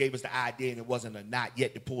Lord just gave us the idea and it wasn't a not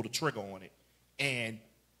yet to pull the trigger on it? And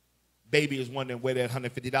baby is wondering where that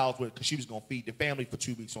 $150 went because she was going to feed the family for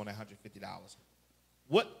 2 weeks on that $150.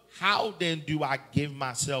 How then do I give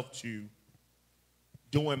myself to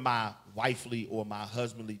doing my wifely or my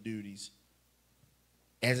husbandly duties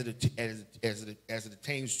as it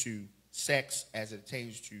attains to sex, as it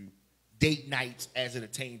attains to date nights, as it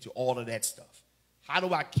attains to all of that stuff? How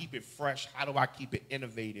do I keep it fresh? How do I keep it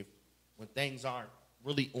innovative when things aren't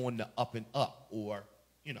really on the up and up, or,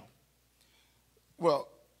 Well,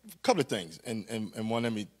 a couple of things. And one,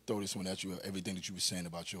 let me throw this one at you, everything that you were saying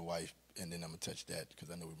about your wife, and then I'm going to touch that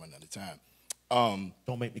because I know we're running out of time.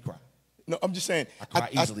 Don't make me cry. No, I'm just saying. I cry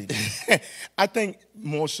easily. I think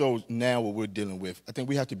more so now what we're dealing with, I think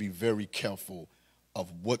we have to be very careful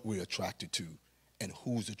of what we're attracted to and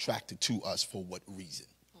who's attracted to us for what reason.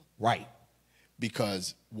 Right.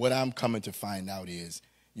 Because what I'm coming to find out is,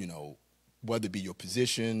 whether it be your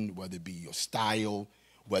position, whether it be your style,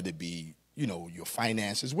 whether it be, your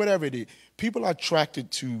finances, whatever it is, people are attracted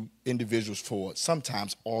to individuals for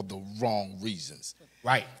sometimes all the wrong reasons.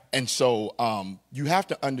 Right. And so you have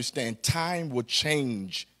to understand time will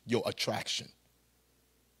change your attraction.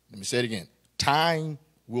 Let me say it again. Time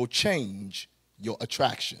will change your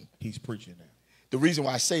attraction. He's preaching now. The reason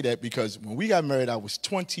why I say that, because when we got married, I was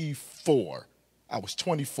 24.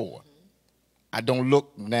 I don't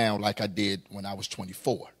look now like I did when I was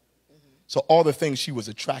 24. So all the things she was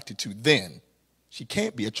attracted to then, she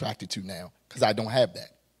can't be attracted to now because I don't have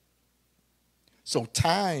that. So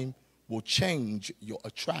time will change your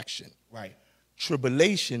attraction. Right.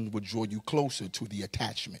 Tribulation will draw you closer to the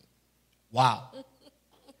attachment. Wow.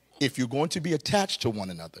 If you're going to be attached to one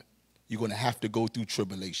another, you're going to have to go through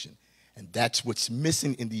tribulation. And that's what's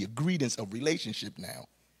missing in the ingredients of relationship now.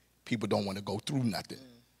 People don't want to go through nothing.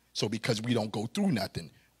 So because we don't go through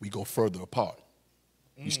nothing, we go further apart.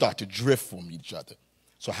 You start to drift from each other.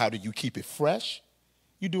 So how do you keep it fresh?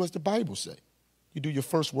 You do as the Bible say. You do your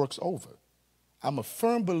first works over. I'm a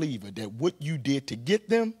firm believer that what you did to get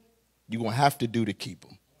them, you're going to have to do to keep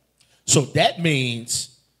them. So that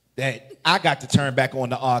means that I got to turn back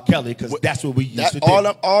on to R. Kelly because that's what we used to do.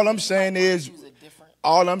 All I'm saying is,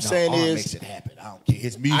 all I'm saying R is, makes it happen. I don't care.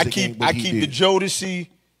 His music ain't what I he keep did. the Jodeci.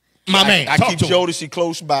 My man, I talk keep to him. Jodeci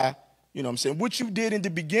close by. You know what I'm saying? What you did in the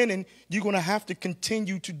beginning, you're going to have to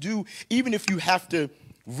continue to do, even if you have to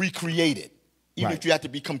recreate it, even Right. if you have to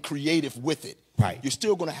become creative with it. Right. You're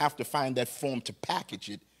still going to have to find that form to package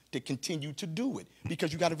it to continue to do it.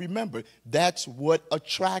 Because you got to remember, that's what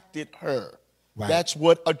attracted her. Right. That's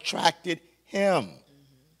what attracted him.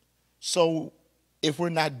 So if we're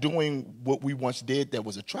not doing what we once did that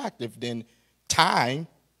was attractive, then time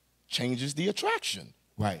changes the attraction.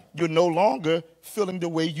 Right. You're no longer feeling the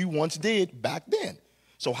way you once did back then.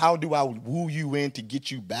 So how do I woo you in to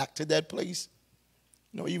get you back to that place?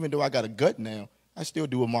 You know, even though I got a gut now, I still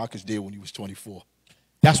do what Marcus did when he was 24.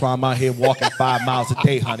 That's why I'm out here walking 5 miles a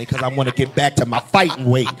day, honey, because I want to get back to my fighting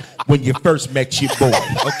weight when you first met your boy,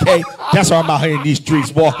 okay? That's why I'm out here in these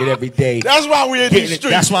streets walking every day. That's why we're in these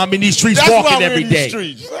streets. That's why I'm in these streets That's why walking we're every in these day.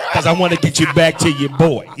 streets. Because I want to get you back to your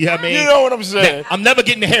boy. You know what I mean? You know what I'm saying? I'm never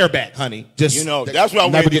getting the hair back, honey. Just You know, that's why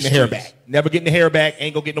we're never in these getting the hair streets. back. Never getting the hair back.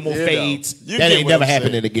 Ain't gonna get no more You know. fades. You That get ain't what never I'm saying.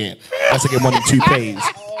 happening again. Unless I get one of them toupees.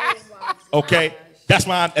 Okay? That's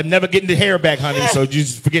why I'm never getting the hair back, honey. So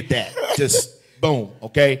just forget that. Just boom,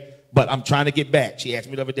 okay? But I'm trying to get back. She asked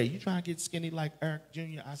me the other day, you trying to get skinny like Eric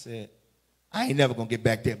Jr.? I said, I ain't never gonna get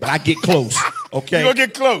back there, but I get close. Okay? You gonna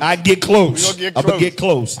get close. I get close. We gonna get I'm close. gonna get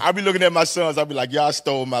close. I'll be looking at my sons. I'll be like, y'all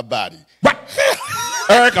stole my body. Right.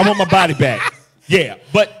 Eric, I want my body back. Yeah,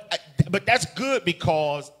 but that's good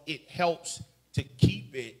because it helps to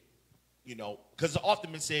keep it, you know, because it's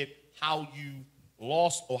often been said how you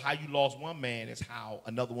lost one man is how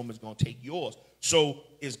another woman's going to take yours. So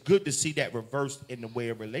it's good to see that reversed in the way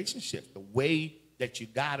of relationships. The way that you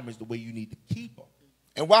got them is the way you need to keep them.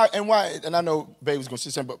 And why, and I know Babe was going to say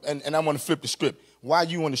something, but, and I want to flip the script. Why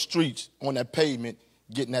you on the streets, on that pavement,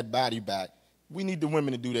 getting that body back? We need the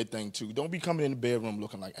women to do their thing, too. Don't be coming in the bedroom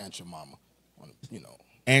looking like Aunt your mama, you know.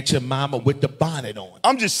 Aunt your mama with the bonnet on.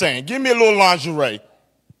 I'm just saying, give me a little lingerie.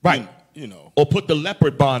 Right. You know. Or put the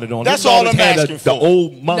leopard bonnet on. That's This all always I'm had asking the for.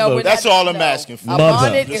 old mother. No, That's all I'm asking for. A Mother.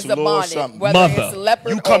 bonnet Just is a a little bonnet. something. Whether Mother. it's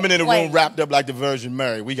leopard You coming or in the plain. room wrapped up like the Virgin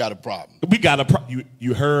Mary, we got a problem. We got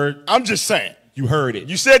you heard. I'm just saying. You heard it.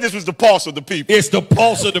 You said this was the pulse of the people. It's the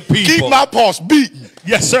pulse of the people. Keep my pulse beating.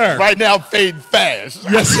 Yes, sir. Right now, fading fast.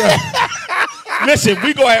 Yes, sir. Listen,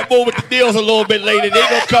 we gonna have more with the deals a little bit later. They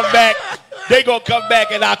gonna come back. They gonna come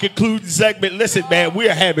back in our concluding segment. Listen, man, we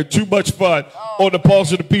are having too much fun on the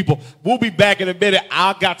pulse of the people. We'll be back in a minute.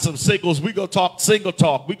 I got some singles. We gonna talk single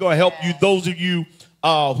talk. We gonna help you. Those of you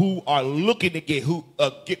who are looking to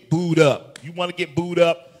get booed up. You want to get booed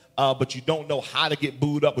up, but you don't know how to get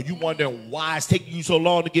booed up, or you wondering why it's taking you so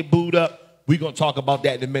long to get booed up. We're going to talk about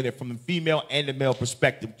that in a minute from the female and the male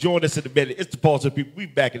perspective. Join us in a minute. It's the Pulse of the People. We'll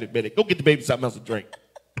be back in a minute. Go get the baby something else to drink.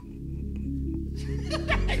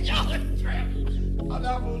 Y'all are trash. I'm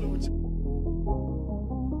not fooling with you.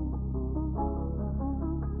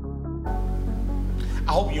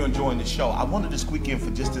 I hope you're enjoying the show. I wanted to squeak in for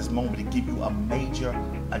just this moment to give you a major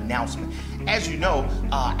announcement. As you know,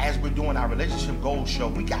 as we're doing our Relationship Goals show,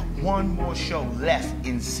 we got one more show left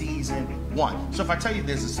in season 1. So if I tell you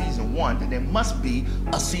there's a season 1, then there must be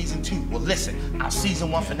a season 2. Well, listen, our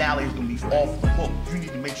season 1 finale is going to be off the hook. You need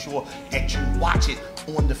to make sure that you watch it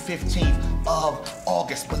on the 15th of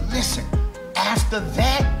August. But listen, after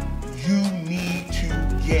that, you need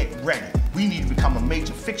to get ready. We need to become a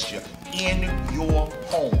major fixture in your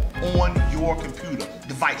home, on your computer,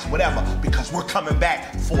 device, whatever, because we're coming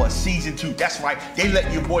back for a season 2. That's right, they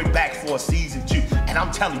let your boy back for a season 2. And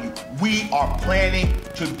I'm telling you, we are planning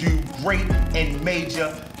to do great and major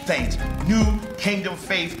things. New Kingdom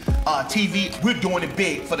Faith TV, we're doing it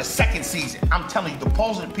big for the 2nd season. I'm telling you, the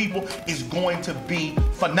Pulse of the People is going to be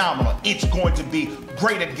phenomenal. It's going to be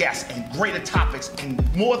greater guests and greater topics and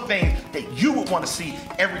more things that you would want to see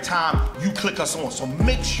every time you click us on. So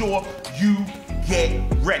make sure you get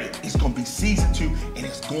ready. It's going to be season 2 and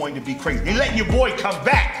it's going to be crazy. They're letting your boy come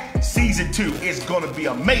back. Season 2 is going to be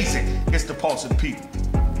amazing. It's the Pulse of the People.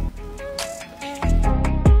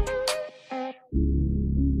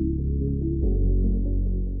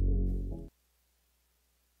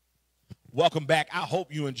 Welcome back. I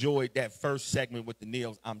hope you enjoyed that first segment with the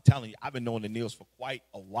Neils. I'm telling you, I've been knowing the Neils for quite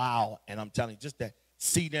a while, and I'm telling you, just to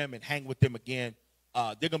see them and hang with them again,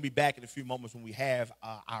 they're going to be back in a few moments when we have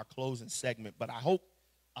our closing segment. But I hope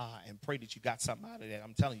and pray that you got something out of that.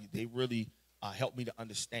 I'm telling you, they really helped me to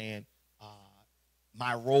understand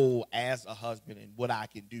my role as a husband and what I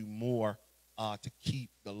can do more to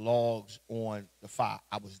keep the logs on the fire.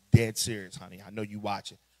 I was dead serious, honey. I know you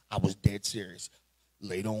watching. I was dead serious.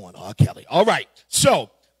 Later on, R. Kelly. All right. So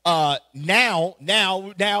now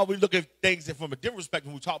we look at things from a different perspective.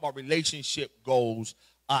 When we talk about relationship goals,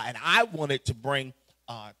 and I wanted to bring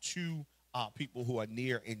two people who are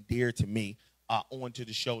near and dear to me onto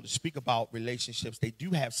the show to speak about relationships. They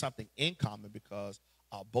do have something in common because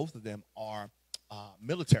both of them are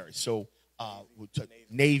military. So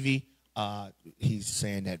Navy. He's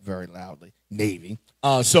saying that very loudly. Navy.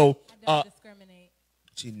 I don't discriminate.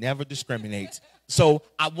 She never discriminates. So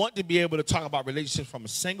I want to be able to talk about relationships from a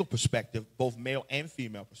single perspective, both male and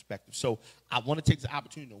female perspective. So I want to take the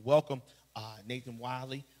opportunity to welcome Nathan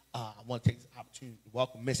Wiley. I want to take this opportunity to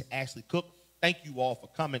welcome Miss Ashley Cook. Thank you all for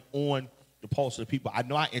coming on the Pulse of the People. I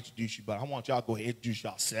know I introduced you, but I want y'all to go ahead and introduce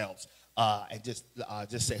yourselves and just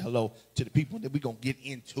say hello to the people. And then we're going to get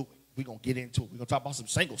into it. We're going to talk about some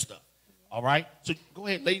single stuff. All right? So go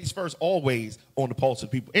ahead, ladies first, always on the Pulse of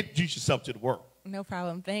the People. Introduce yourself to the world. No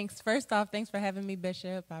problem. Thanks. First off, thanks for having me,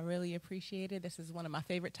 Bishop. I really appreciate it. This is one of my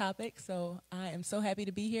favorite topics, so I am so happy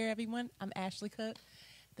to be here, everyone. I'm Ashley Cook.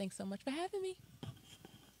 Thanks so much for having me.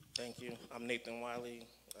 Thank you. I'm Nathan Wiley,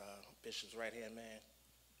 Bishop's right-hand man.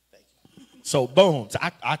 Thank you. So, Bones, I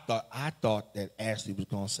thought that Ashley was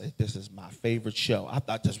going to say, this is my favorite show. I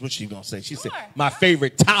thought that's what she was going to say. She said, my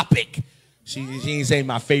favorite topic. She didn't say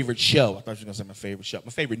my favorite show. I thought she was going to say my favorite show. My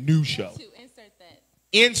favorite news show. Insert that.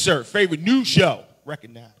 Insert favorite news show.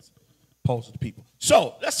 Recognize. Pulse of the People.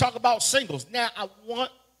 So, let's talk about singles. Now, I want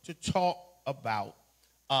to talk about,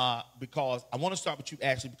 because I want to start with you,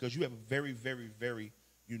 Ashley, because you have a very, very, very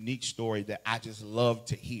unique story that I just love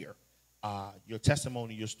to hear. Your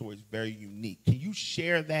testimony, your story is very unique. Can you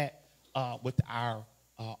share that with our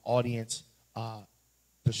audience?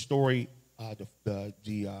 The story,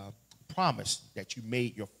 the promise that you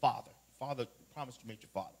made your father. Father promised you made your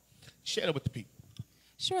father. Share it with the people.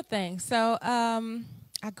 Sure thing. So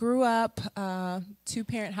I grew up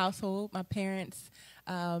two-parent household. My parents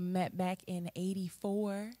met back in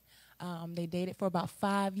 '84. They dated for about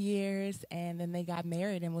 5 years, and then they got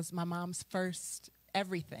married and was my mom's first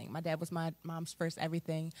everything. My dad was my mom's first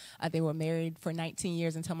everything. They were married for 19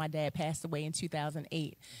 years until my dad passed away in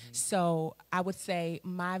 2008. So I would say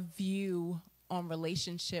my view on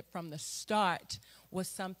relationship from the start was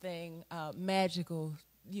something magical,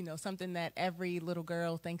 you know, something that every little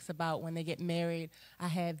girl thinks about when they get married. I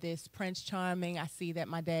have this Prince Charming. I see that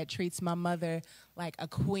my dad treats my mother like a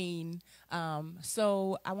queen.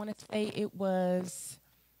 So I want to say it was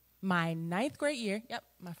my 9th grade year,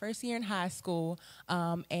 my first year in high school,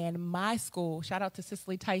 and my school, shout out to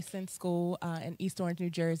Cicely Tyson School in East Orange,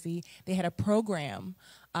 New Jersey, they had a program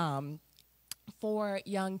for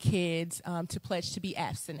young kids to pledge to be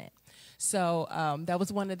abstinent. So that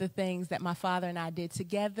was one of the things that my father and I did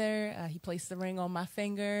together. He placed the ring on my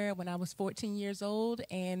finger when I was 14 years old,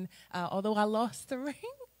 and although I lost the ring,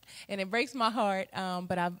 and it breaks my heart,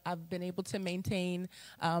 but I've been able to maintain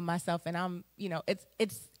myself, and I'm, you know,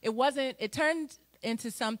 it turned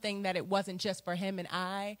into something that it wasn't just for him and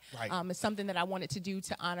I. Right. It's something that I wanted to do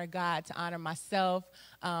to honor God, to honor myself,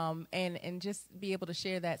 and just be able to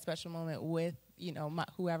share that special moment with, you know,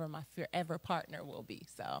 whoever my forever partner will be.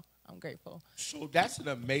 So I'm grateful. So that's an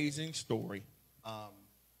amazing story.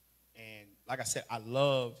 And like I said, I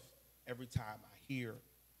love every time I hear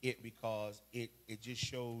it because it just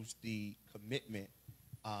shows the commitment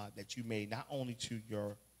that you made not only to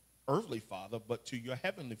your earthly father, but to your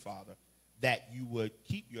heavenly father, that you would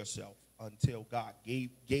keep yourself until God gave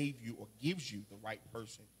you or gives you the right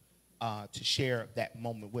person to share that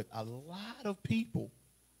moment with. A lot of people,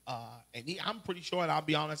 I'm pretty sure, and I'll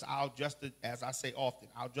be honest, as I say often,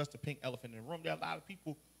 I'll address the pink elephant in the room. There are a lot of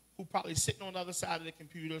people who probably sitting on the other side of the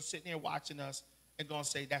computer, sitting there watching us, and going to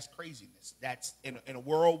say, that's craziness. That's in a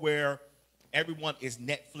world where everyone is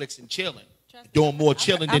Netflix and chilling, doing more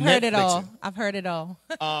chilling than Netflix. I've heard it all.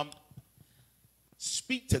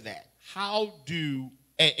 Speak to that. How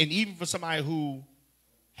and even for somebody who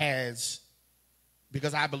has,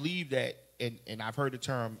 because I believe that, and I've heard the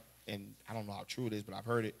term, and I don't know how true it is, but I've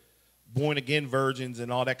heard it, born again virgins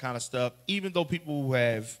and all that kind of stuff, even though people who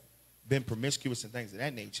have been promiscuous and things of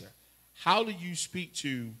that nature, how do you speak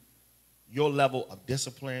to your level of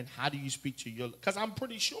discipline? How do you speak to because I'm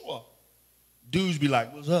pretty sure dudes be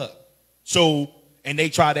like, what's up? So, and they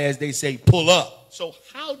try to, as they say, pull up. So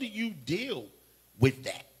how do you deal with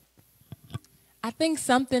that? I think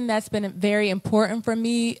something that's been very important for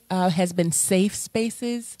me has been safe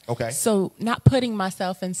spaces. Okay. So not putting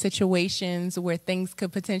myself in situations where things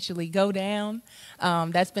could potentially go down.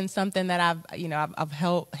 That's been something that I've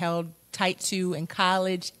held tight to in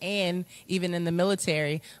college and even in the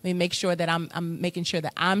military. I mean, make sure that I'm making sure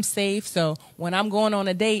that I'm safe. So when I'm going on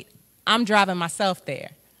a date, I'm driving myself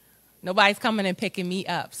there. Nobody's coming and picking me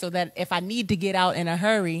up, so that if I need to get out in a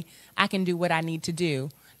hurry, I can do what I need to do.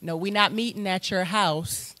 No, we're not meeting at your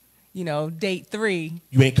house, date 3.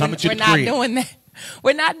 You ain't coming to the crib. We're not doing that.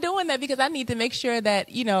 We're not doing that because I need to make sure that,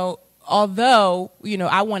 although,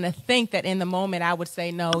 I want to think that in the moment I would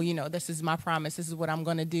say, no, this is my promise. This is what I'm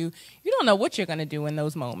going to do. You don't know what you're going to do in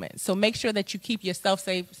those moments. So make sure that you keep yourself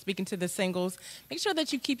safe. Speaking to the singles, make sure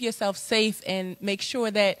that you keep yourself safe and make sure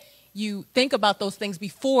that you think about those things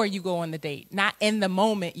before you go on the date, not in the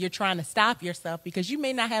moment you're trying to stop yourself, because you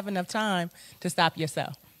may not have enough time to stop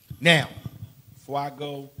yourself. Now, before I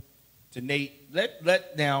go to Nate,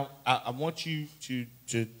 I want you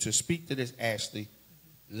to speak to this, Ashley.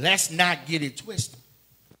 Let's not get it twisted,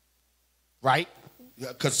 right?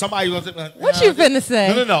 Because somebody was what you finna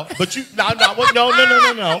say? No. But you no. I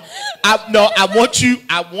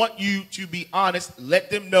want you to be honest. Let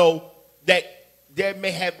them know that there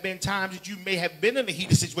may have been times that you may have been in a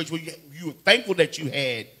heated situation where you were thankful that you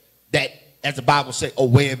had that, as the Bible says, a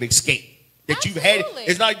way of escape. That you've had it.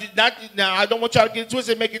 It's not now. I don't want y'all to get it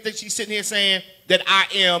twisted and make it that she's sitting here saying that I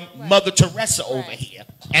am Mother Teresa over here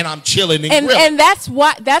and I'm chilling and grilling. And that's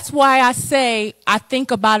why I say I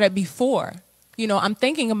think about it before. I'm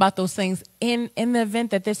thinking about those things in the event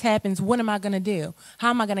that this happens. What am I going to do? How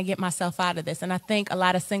am I going to get myself out of this? And I think a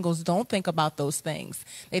lot of singles don't think about those things.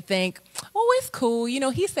 They think, oh, it's cool.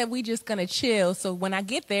 He said we just going to chill. So when I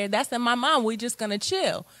get there, that's in my mind. We just going to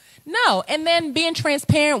chill. No. And then being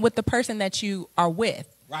transparent with the person that you are with.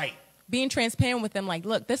 Right. Being transparent with them, like,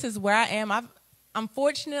 look, this is where I am.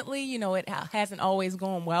 Unfortunately, it hasn't always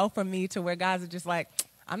gone well for me to where guys are just like,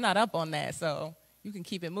 I'm not up on that. So you can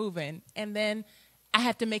keep it moving. And then I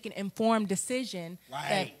have to make an informed decision.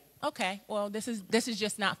 Right. That, okay, well, this is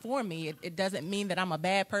just not for me. It doesn't mean that I'm a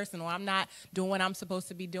bad person or I'm not doing what I'm supposed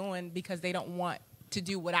to be doing because they don't want to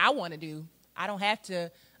do what I want to do. I don't have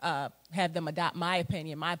to have them adopt my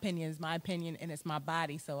opinion. My opinion is my opinion, and it's my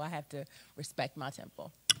body, so I have to respect my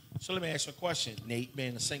tempo. So let me ask you a question, Nate,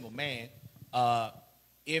 being a single man.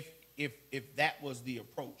 If that was the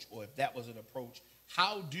approach, or if that was an approach,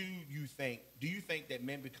 how do you think that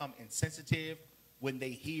men become insensitive when they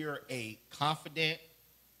hear a confident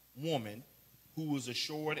woman who is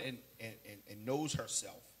assured and knows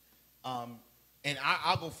herself? And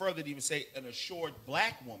I'll go further to even say an assured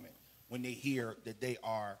black woman, when they hear that they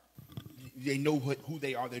know who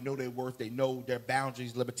they are, they know their worth, they know their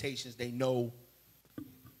boundaries, limitations, they know.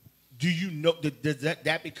 Do you know, does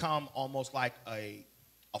that become almost like a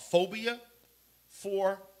phobia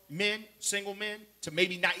for men, single men, to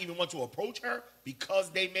maybe not even want to approach her because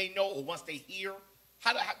they may know, or once they hear?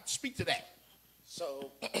 How speak to that?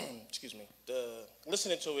 So, excuse me.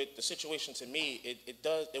 Listening to it, the situation to me,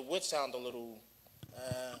 it would sound a little,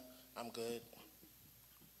 I'm good.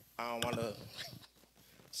 I don't want to,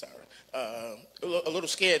 sorry. A little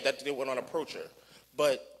scared that they would not approach her.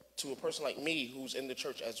 But to a person like me who's in the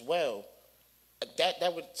church as well,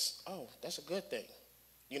 that would, that's a good thing.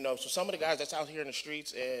 So some of the guys that's out here in the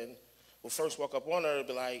streets and will first walk up on her and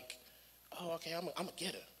be like, oh, okay, I'm going to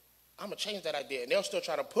get her. I'm going to change that idea. And they'll still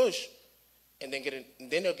try to push, and then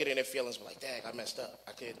they'll get in their feelings like, dang, I messed up.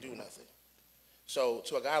 I can't do nothing. So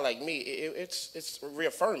to a guy like me, it's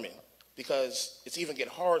reaffirming, because it's even get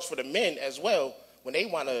hard for the men as well when they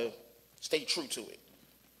want to stay true to it.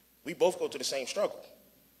 We both go through the same struggle.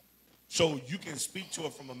 So you can speak to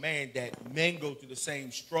it from a man that men go through the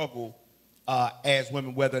same struggle as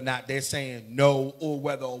women, whether or not they're saying no, or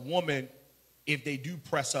whether a woman, if they do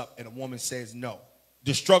press up and a woman says no.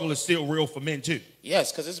 The struggle is still real for men too.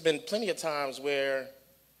 Yes, because there's been plenty of times where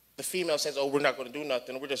the female says, oh, we're not going to do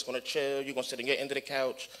nothing. We're just going to chill. You're going to sit and get into the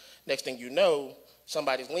couch. Next thing you know,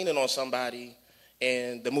 somebody's leaning on somebody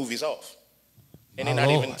and the movie's off. And they're not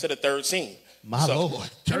even to the third scene. My Lord.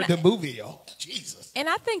 Turn the movie off. Jesus. And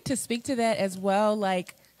I think to speak to that as well,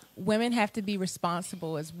 like, women have to be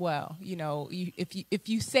responsible as well. If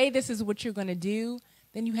you say this is what you're going to do,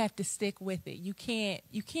 then you have to stick with it. You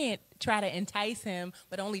can't try to entice him,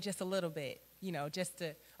 but only just a little bit. Just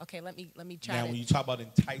to, okay, let me try. Now, when you talk about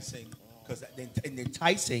enticing, because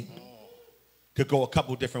enticing could go a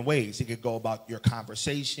couple different ways. It could go about your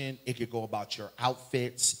conversation. It could go about your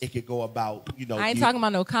outfits. It could go about, I ain't talking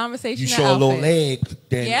about no conversation. You show a little leg,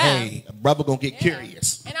 then hey, a brother gonna get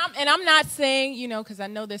curious. And I'm not saying, because I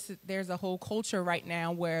know there's a whole culture right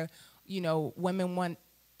now where, women want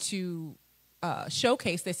to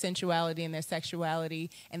showcase their sensuality and their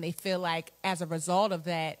sexuality, and they feel like as a result of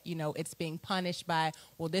that, it's being punished by,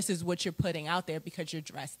 well, this is what you're putting out there because you're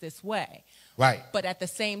dressed this way. Right. But at the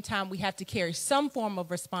same time, we have to carry some form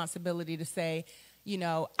of responsibility to say,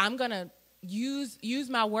 I'm going to use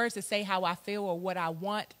my words to say how I feel or what I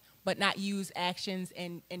want, but not use actions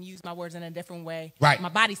and use my words in a different way. Right. My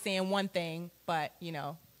body's saying one thing, but,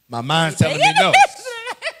 My mind's telling me no.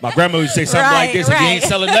 My grandma would say something like this: if you ain't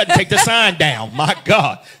selling nothing, take the sign down. My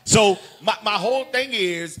God. So my whole thing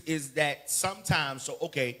is that sometimes, so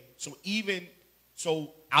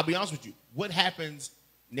I'll be honest with you. What happens,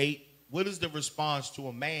 Nate? What is the response to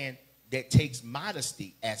a man that takes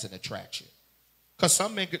modesty as an attraction? Because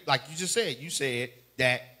some men, like you said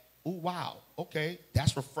that, oh, wow, okay,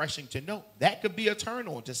 that's refreshing to know. That could be a turn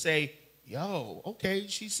on to say, yo, okay,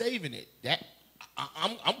 she's saving it. That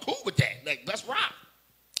I'm cool with that. Like, let's rock.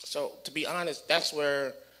 So to be honest, that's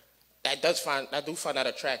where I do find that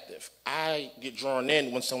attractive. I get drawn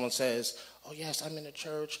in when someone says, oh yes, I'm in the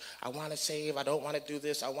church, I want to save, I don't want to do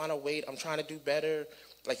this, I want to wait, I'm trying to do better.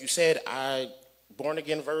 Like you said, I born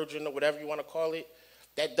again virgin or whatever you want to call it.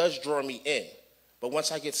 That does draw me in. But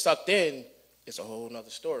once I get sucked in, it's a whole nother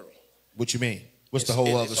story. What you mean? What's the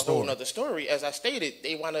whole other story? It's a whole other story. As I stated,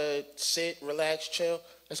 they want to sit, relax, chill.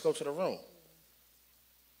 Let's go to the room.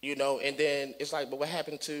 And then it's like, but what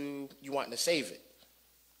happened to you wanting to save it?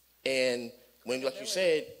 And when, like you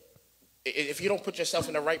said, if you don't put yourself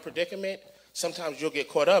in the right predicament, sometimes you'll get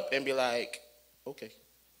caught up and be like, okay.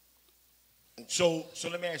 So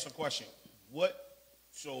let me ask you a question.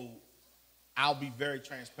 I'll be very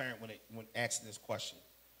transparent when asking this question.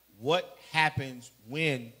 What happens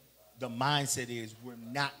when the mindset is we're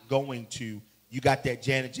not going to, you got that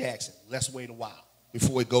Janet Jackson, let's wait a while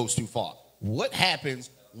before it goes too far. What happens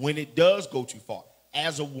when it does go too far?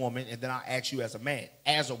 As a woman, and then I'll ask you as a man,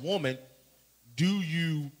 as a woman, do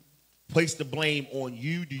you place the blame on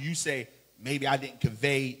you? Do you say, maybe I didn't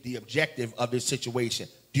convey the objective of this situation?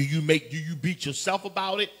 Do you beat yourself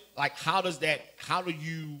about it? Like, how do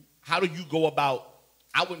you go about,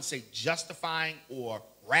 I wouldn't say justifying or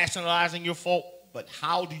rationalizing your fault, but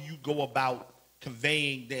how do you go about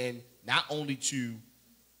conveying then not only to,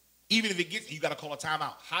 even if it gets, you got to call a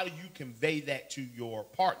timeout, how do you convey that to your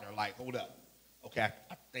partner? Like, hold up, okay,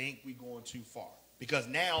 I think we're going too far. Because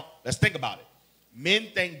now, let's think about it. Men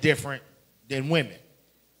think different than women.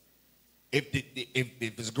 If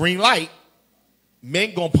it's a green light,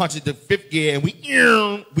 men gonna punch it to fifth gear and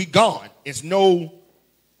we gone. It's no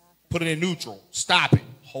put it in neutral, stop it,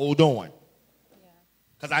 hold on.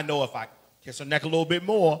 Because I know if I kiss her neck a little bit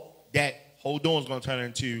more, that hold on is gonna turn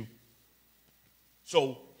into.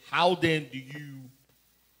 So how then do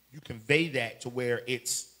you convey that to where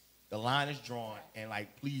it's the line is drawn and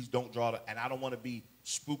like, please don't draw and I don't want to be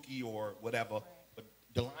spooky or whatever, but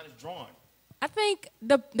the line is drawn. I think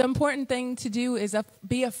the important thing to do is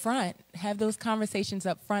be upfront, have those conversations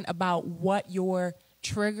up front about what your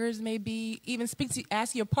triggers may be, even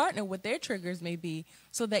ask your partner what their triggers may be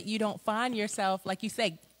so that you don't find yourself, like you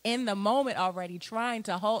say, in the moment already trying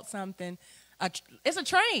to halt something. It's a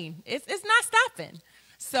train. It's not stopping.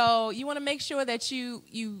 So you want to make sure that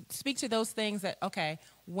you speak to those things that, okay,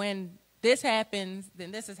 when this happens,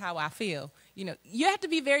 then this is how I feel. You have to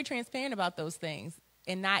be very transparent about those things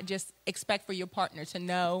and not just expect for your partner to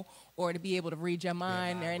know or to be able to read your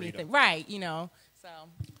mind or anything. Right, So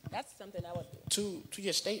that's something I would do. To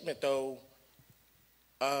your statement, though,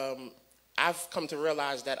 I've come to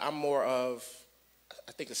realize that I'm more of,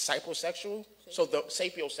 I think it's sapiosexual. So the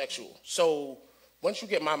sapiosexual. So once you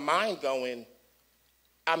get my mind going,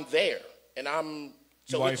 I'm there. And I'm...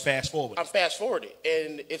 So you already fast forward. I'm fast forwarded.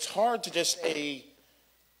 And it's hard to just say,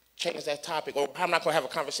 change that topic, or I'm not going to have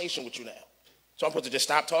a conversation with you now. So I'm supposed to just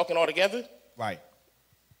stop talking altogether? Right.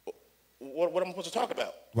 What am I supposed to talk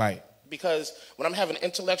about? Right. Because when I'm having an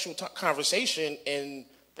intellectual conversation and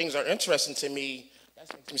things are interesting to me,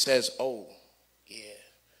 that makes me says, oh, yeah,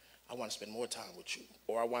 I want to spend more time with you.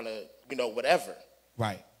 Or I want to, whatever.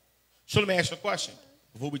 Right. So let me ask you a question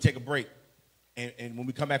before we take a break. And when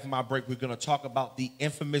we come back from our break, we're going to talk about the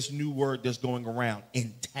infamous new word that's going around,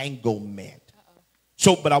 entanglement.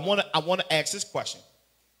 So, but I want to ask this question.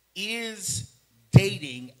 Is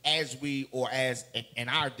dating as in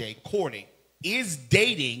our day, courting, is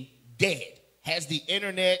dating dead? Has the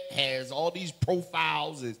internet, has all these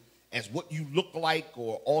profiles as what you look like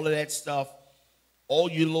or all of that stuff, all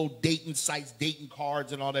your little dating sites, dating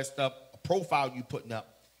cards and all that stuff, a profile you putting up,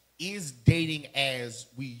 is dating as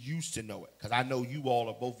we used to know it? Because I know you all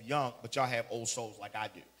are both young, but y'all have old souls like I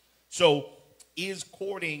do. So is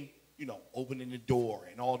courting, opening the door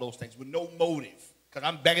and all those things with no motive? Because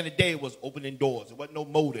I'm back in the day, it was opening doors. There wasn't no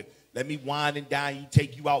motive. Let me wine and dine you,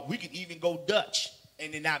 take you out. We could even go Dutch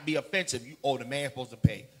and it not be offensive. The man's supposed to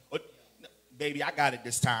pay. But, baby, I got it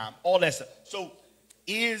this time. All that stuff. So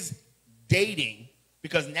is dating,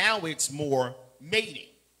 because now it's more mating.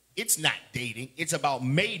 it's not dating. It's about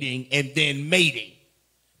mating and then mating.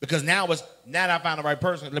 Because now that I found the right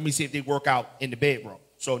person, let me see if they work out in the bedroom.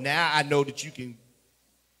 So now I know that you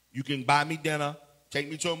can buy me dinner, take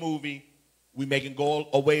me to a movie. We can go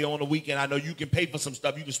away on the weekend. I know you can pay for some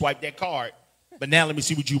stuff. You can swipe that card. But now let me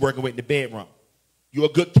see what you're working with in the bedroom. You're a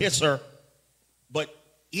good kisser. But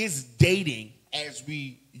is dating as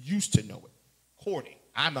we used to know it, courting,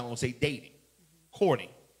 I'm not going to say dating, courting,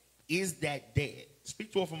 is that dead?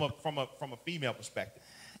 Speak to it from a female perspective.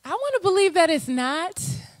 I want to believe that it's not,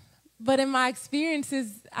 but in my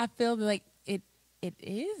experiences, I feel like it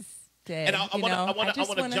is dead. And I want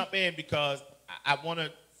to jump in because I want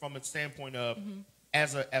to, from a standpoint of,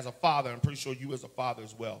 as a father, I'm pretty sure you as a father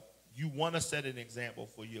as well, you want to set an example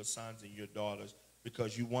for your sons and your daughters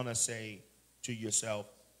because you want to say to yourself,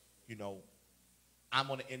 you know, I'm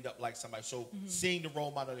going to end up like somebody. So seeing the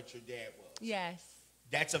role model that your dad was. Yes.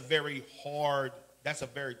 That's a very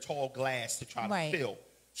tall glass to try Right. to fill.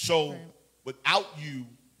 So without you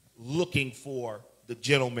looking for the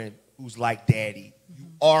gentleman who's like daddy, you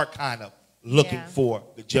are kind of looking for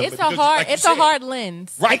the gentleman. It's a hard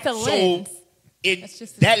lens. Right. It's a lens. So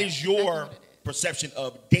that is your perception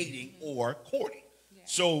of dating or courting. Yeah.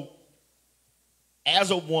 So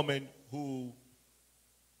as a woman who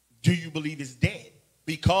do you believe is dead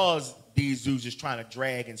because these dudes is trying to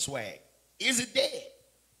drag and swag? Is it dead?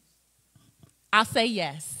 I'll say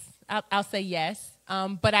yes. I'll say yes.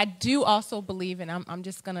 But I do also believe, and I'm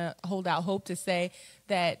just going to hold out hope to say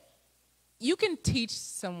that you can teach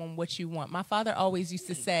someone what you want. My father always used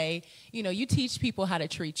to say, you know, you teach people how to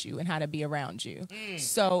treat you and how to be around you.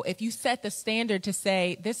 So if you set the standard to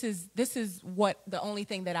say, this is what the only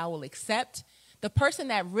thing that I will accept, the person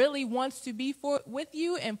that really wants to be with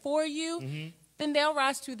you and for you, then they'll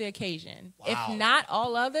rise to the occasion. Wow. If not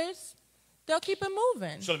all others, they'll keep it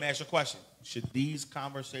moving. So let me ask you a question. Should these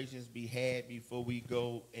conversations be had before we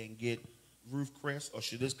go and get Ruth Chris? Or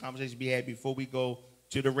should this conversation be had before we go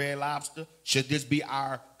to the Red Lobster? Should this be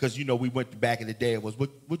because, you know, we went back in the day. It was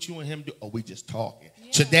what you and him do? Or we just talking?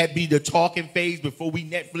 Yeah. Should that be the talking phase before we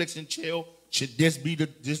Netflix and chill? Should this be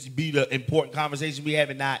the important conversation we have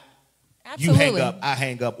and not Absolutely. You hang up, I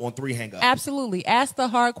hang up on 3 hang up? Absolutely. Ask the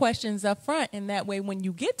hard questions up front, and that way when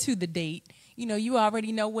you get to the date, you know, you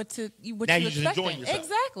already know what you're expecting. Enjoying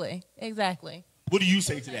yourself. Exactly. What do you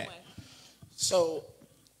say to that? So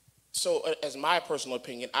as my personal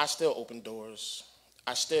opinion, I still open doors.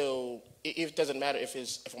 It doesn't matter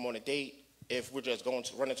if I'm on a date, if we're just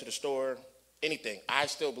running to the store, anything. I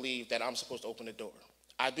still believe that I'm supposed to open the door.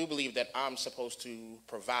 I do believe that I'm supposed to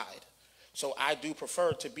provide. So I do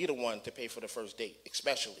prefer to be the one to pay for the first date,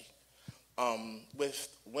 especially. With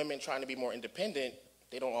women trying to be more independent,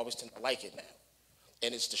 they don't always tend to like it now.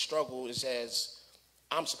 And it's the struggle. It says,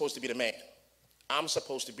 I'm supposed to be the man. I'm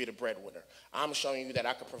supposed to be the breadwinner. I'm showing you that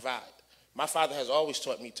I can provide. My father has always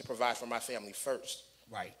taught me to provide for my family first.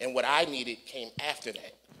 Right. And what I needed came after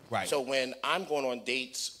that. Right. So when I'm going on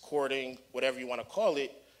dates, courting, whatever you want to call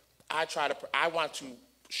it, I want to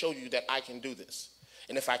show you that I can do this.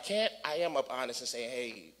 And if I can't, I am up honest and saying,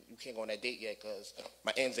 hey, you can't go on that date yet because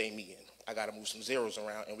my ends ain't meeting. I got to move some zeros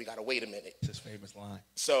around, and we got to wait a minute. It's his famous line.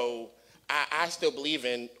 So I still believe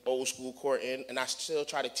in old school courting, and I still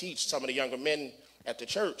try to teach some of the younger men at the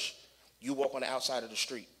church, you walk on the outside of the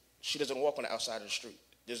street. She doesn't walk on the outside of the street.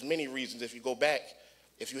 There's many reasons. If you go back,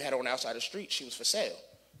 if you had her on the outside of the street, she was for sale.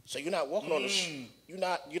 So you're not walking on the street. You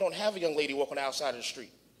don't have a young lady walk on the outside of the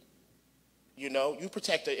street. You know, you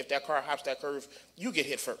protect her. If that car hops that curve, you get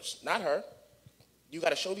hit first, not her. You got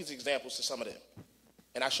to show these examples to some of them.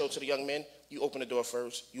 And I show to the young men, you open the door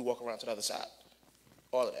first, you walk around to the other side.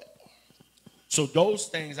 All of that. So those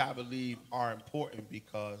things, I believe, are important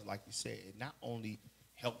because, like you said, it not only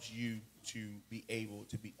helps you to be able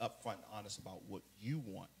to be upfront and honest about what you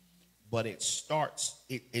want, but it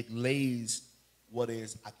lays what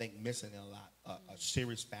is, I think, missing a lot, a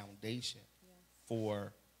serious foundation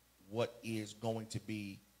for what is going to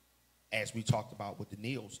be, as we talked about with the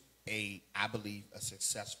Neals, I believe, a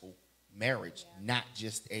successful marriage, not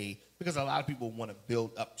just because a lot of people want to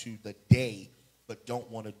build up to the day, but don't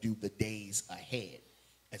want to do the days ahead.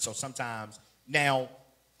 And so sometimes, now,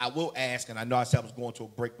 I will ask, and I know I said I was going to a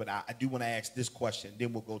break, but I do want to ask this question,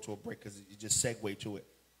 then we'll go to a break because it just segue to it.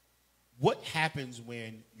 What happens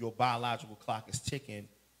when your biological clock is ticking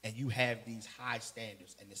and you have these high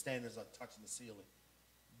standards and the standards are touching the ceiling?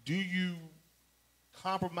 Do you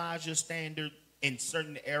compromise your standard in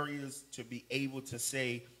certain areas to be able to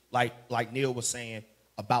say, like Neil was saying,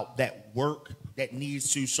 about that work that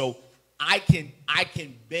needs to, so I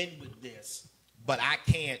can bend with this, but I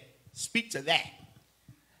can't speak to that?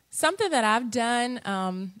 Something that I've done,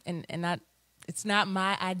 it's not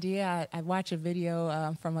my idea. I watch a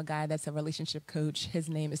video from a guy that's a relationship coach. His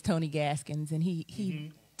name is Tony Gaskins, and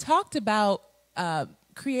he talked about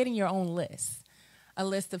creating your own list, a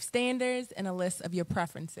list of standards and a list of your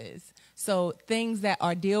preferences. So things that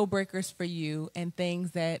are deal breakers for you and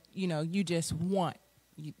things that, you just want,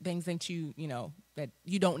 things that that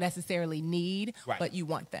you don't necessarily need, right, but you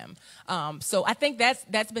want them. So I think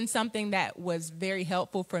that's been something that was very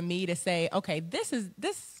helpful for me to say, okay,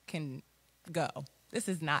 this can go. This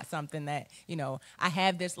is not something that, I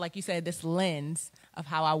have this, like you said, this lens of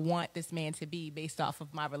how I want this man to be based off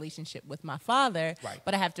of my relationship with my father. Right.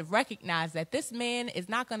 But I have to recognize that this man is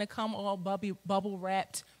not going to come all bubble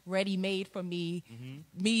wrapped, ready made for me.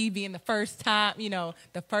 Mm-hmm. Me being the first time,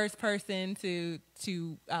 the first person to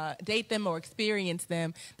date them or experience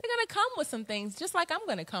them. They're going to come with some things, just like I'm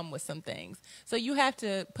going to come with some things. So you have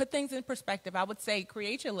to put things in perspective. I would say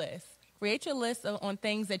create your list. Create your list on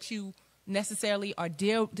things that you necessarily are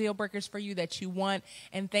deal breakers for you that you want,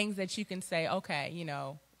 and things that you can say, okay,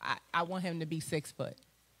 I want him to be 6 foot.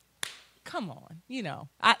 Come on,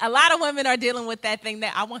 a lot of women are dealing with that thing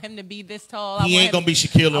that I want him to be this tall. He ain't gonna be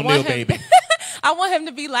Shaquille O'Neal, baby. I want him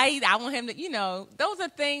to be light. I want him to, those are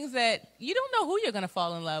things that you don't know who you're gonna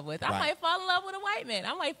fall in love with. I might fall in love with a white man.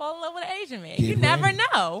 I might fall in love with an Asian man. You never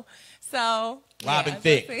know. So Robin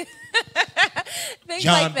Thicke. Things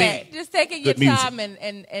John like that. B. Just taking Good your time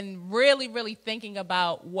and really, really thinking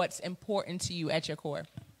about what's important to you at your core.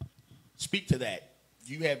 Speak to that.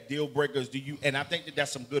 You have deal breakers. And I think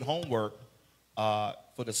that's some good homework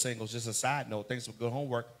for the singles. Just a side note, thanks for good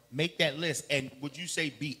homework. Make that list. And would you say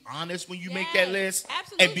be honest when you make that list?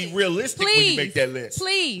 Absolutely. And be realistic when you make that list.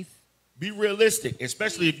 Please. Be realistic,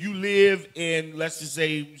 especially if you live in, let's just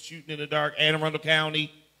say, shooting in the dark, Anne Arundel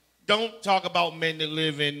County. Don't talk about men that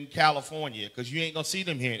live in California, because you ain't going to see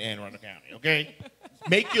them here in Anne Arundel County, okay?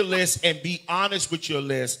 Make your list and be honest with your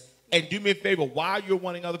list. And do me a favor, while you're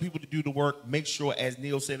wanting other people to do the work, make sure, as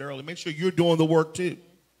Neil said earlier, make sure you're doing the work too,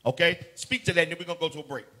 okay? Speak to that, and then we're going to go to a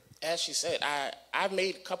break. As she said, I've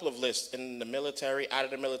made a couple of lists in the military, out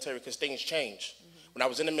of the military, because things change. Mm-hmm. When I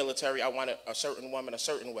was in the military, I wanted a certain woman a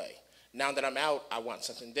certain way. Now that I'm out, I want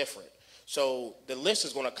something different. So the list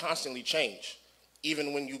is going to constantly change,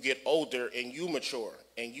 even when you get older and you mature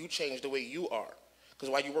and you change the way you are. Because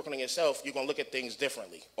while you're working on yourself, you're going to look at things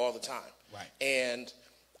differently all the time. Right. And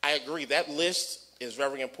I agree, that list is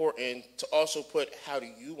very important to also put how do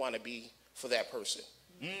you want to be for that person.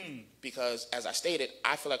 Because as I stated,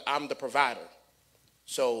 I feel like I'm the provider.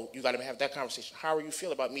 So you got to have that conversation. How are you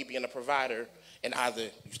feel about me being a provider, and either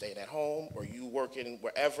you staying at home or you working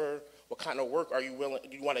wherever? What kind of work are you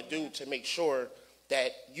you want to do to make sure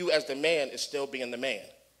that you as the man is still being the man?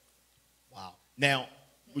 Wow. Now,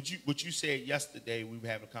 what you said yesterday, we were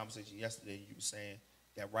having a conversation yesterday, and you were saying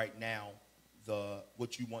that right now,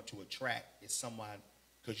 what you want to attract is someone,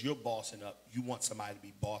 because you're bossing up, you want somebody to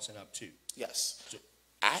be bossing up too. Yes. So,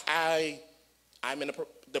 I'm in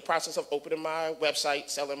the process of opening my website,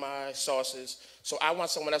 selling my sauces. So I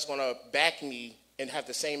want someone that's going to back me and have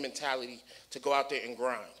the same mentality to go out there and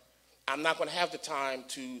grind. I'm not going to have the time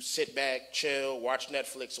to sit back, chill, watch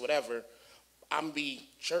Netflix, whatever.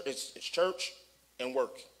 It's church and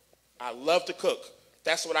work. I love to cook.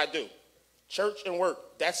 That's what I do. Church and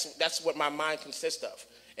work, that's what my mind consists of.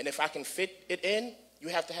 And if I can fit it in, you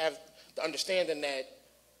have to have the understanding that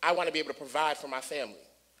I want to be able to provide for my family.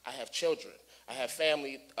 I have children. I have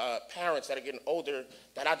family, parents that are getting older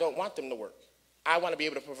that I don't want them to work. I want to be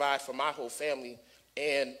able to provide for my whole family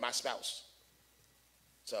and my spouse.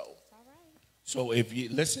 So if you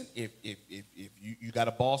listen, if you got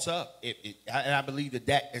to boss up, and I believe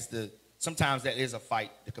that is sometimes that is a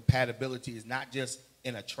fight. The compatibility is not just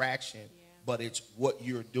an attraction, but it's what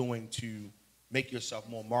you're doing to make yourself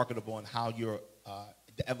more marketable and how you're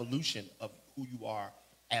the evolution of who you are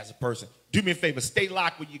as a person. Do me a favor, stay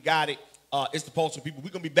locked when you got it. It's the Pulse of People.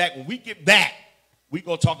 We're gonna be back. When we get back, we're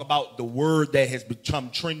gonna talk about the word that has become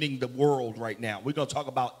trending the world right now. We're gonna talk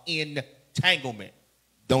about entanglement.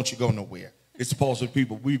 Don't you go nowhere. It's the Pulse of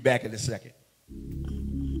People. We'll be back in a second.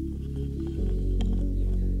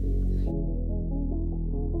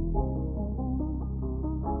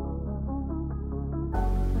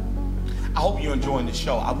 I hope you're enjoying the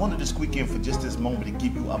show. I wanted to squeak in for just this moment to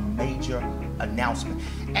give you a major announcement.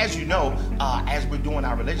 As you know, as we're doing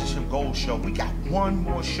our Relationship Goals show, we got one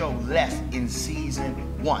more show left in season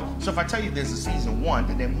 1. So if I tell you there's a season 1,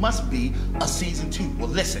 then there must be a season 2. Well,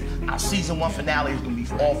 listen, our season 1 finale is going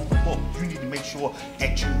to be off the book. You need to make sure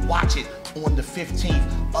that you watch it on the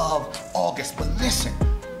 15th of August. But listen,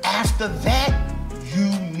 after that, you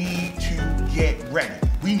need to get ready.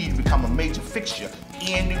 We need to become a major fixture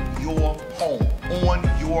in your home, on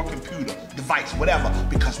your computer, device, whatever,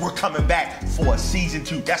 because we're coming back for a season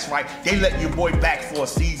 2. That's right, they let your boy back for a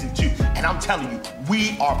season 2. And I'm telling you,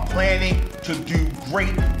 we are planning to do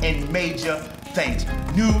great and major things.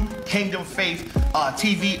 New Kingdom Faith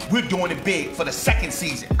TV, we're doing it big for the 2nd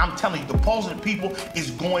season. I'm telling you, the Pulse of the People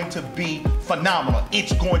is going to be phenomenal.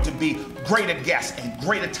 It's going to be greater guests and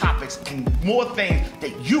greater topics and more things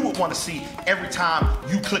that you would want to see every time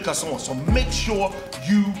you click us on. So make sure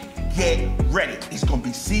you get ready. It's going to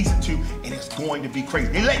be season 2 and it's going to be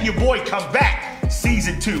crazy. They letting your boy come back.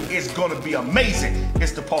 Season 2 is going to be amazing.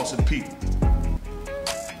 It's the Pulse of the People.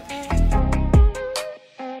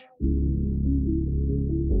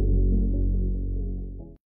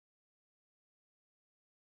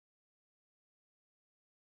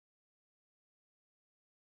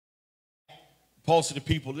 Pulse of the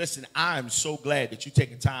People, listen, I am so glad that you're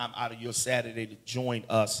taking time out of your Saturday to join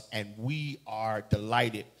us, and we are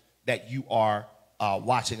delighted that you are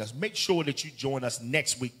watching us. Make sure that you join us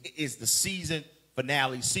next week. It is the season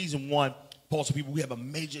finale, season 1, Pulse of the People. We have a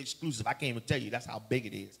major exclusive. I can't even tell you. That's how big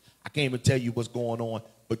it is. I can't even tell you what's going on,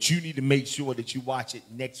 but you need to make sure that you watch it.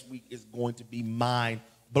 Next week is going to be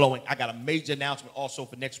mind-blowing. I got a major announcement also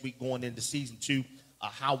for next week going into season 2,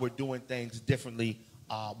 how we're doing things differently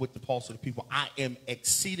with the Pulse of the People. I am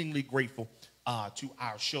exceedingly grateful to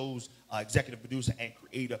our show's executive producer and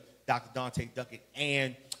creator, Dr. Dante Duckett,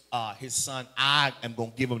 and his son. I am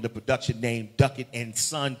going to give him the production name, Duckett and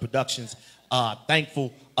Son Productions.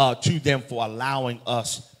 Thankful to them for allowing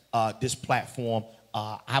us this platform.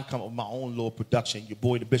 I've come up with my own little production, your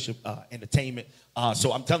boy, the Bishop Entertainment.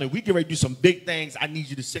 So I'm telling you, we get ready to do some big things. I need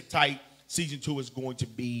you to sit tight. Season 2 is going to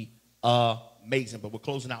be amazing, but we're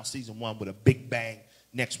closing out season 1 with a big bang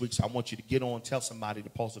next week. So I want you to get on, tell somebody the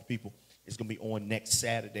Pulse of the People is going to be on next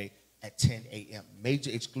Saturday at 10 a.m.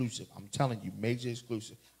 Major exclusive. I'm telling you, major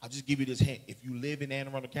exclusive. I'll just give you this hint. If you live in Anne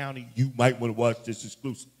Arundel County, you might want to watch this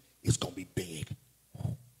exclusive. It's going to be big.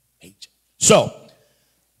 Major. So,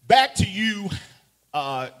 back to you,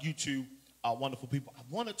 you two wonderful people. I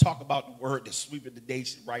want to talk about the word that's sweeping the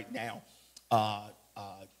nation right now.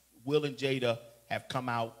 Will and Jada have come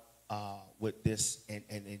out with this, and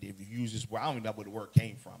if you use this word, I don't even know where the word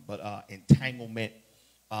came from, but entanglement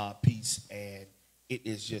piece, and it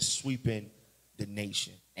is just sweeping the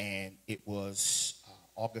nation. And it was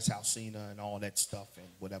August Alsina and all that stuff and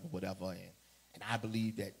whatever. And I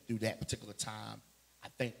believe that through that particular time, I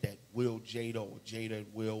think that Will Jada or Jada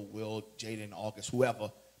and Will Jada and August, whoever,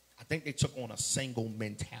 I think they took on a single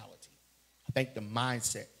mentality. I think the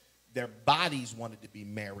mindset, their bodies wanted to be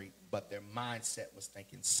married, but their mindset was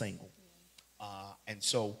thinking single. And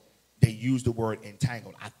so they used the word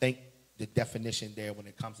entangled. I think the definition there when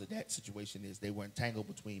it comes to that situation is they were entangled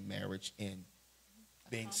between marriage and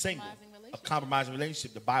being single. A compromising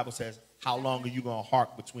relationship. The Bible says, how long are you going to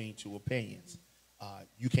hark between two opinions?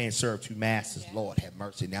 You can't serve two masters. Yeah. Lord have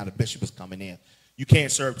mercy. Now the bishop is coming in. You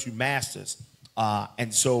can't serve two masters.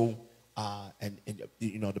 And so,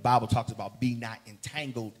 you know, the Bible talks about be not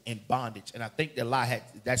entangled in bondage. And I think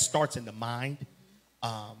that starts in the mind.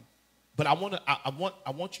 But I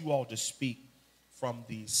want you all to speak from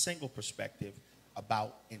the single perspective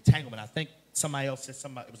about entanglement. I think somebody else said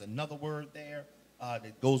it was another word there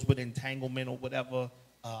that goes with entanglement or whatever.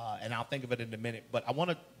 And I'll think of it in a minute. But I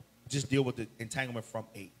want to just deal with the entanglement from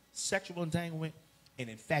a sexual entanglement, an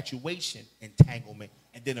infatuation entanglement,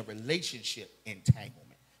 and then a relationship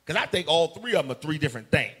entanglement. Because I think all three of them are three different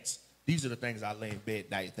things. These are the things I lay in bed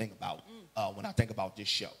at night and think about when I think about this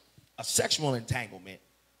show. A sexual entanglement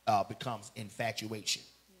becomes infatuation.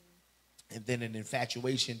 And then an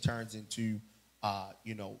infatuation turns into,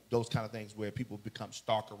 you know, those kind of things where people become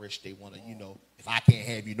stalkerish. They want to, you know, if I can't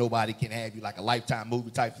have you, nobody can have you, like a Lifetime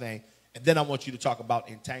movie type thing. And then I want you to talk about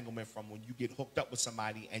entanglement from when you get hooked up with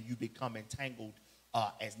somebody and you become entangled,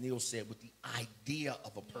 as Neil said, with the idea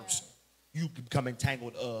of a person. Yeah. You become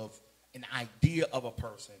entangled of an idea of a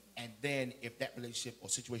person. And then if that relationship or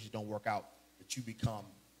situation don't work out, that you become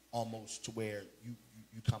almost to where you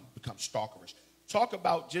become stalkerish. Talk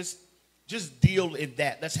about just deal in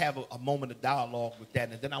that. Let's have a moment of dialogue with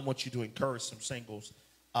that. And then I want you to encourage some singles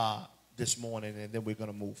this morning, and then we're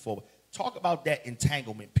going to move forward. Talk about that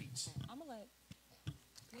entanglement piece. I'm going to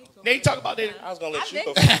let Nate talk about that. I was going to let you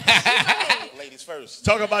go first. Ladies first.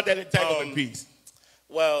 Talk about that entanglement piece.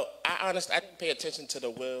 Well, I didn't pay attention to the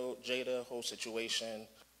Will, Jada whole situation.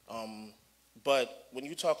 But when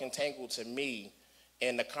you talk entangled to me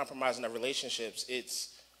and the compromising of relationships,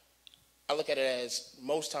 I look at it as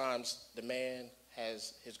most times the man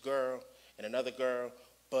has his girl and another girl,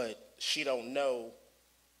 but she don't know,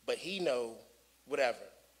 but he know, whatever.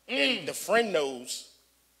 And the friend knows,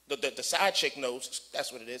 the side chick knows,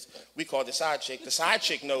 that's what it is. We call it the side chick. The side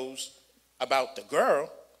chick knows about the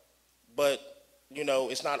girl, but, you know,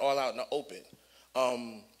 it's not all out in the open.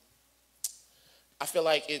 I feel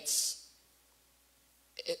like you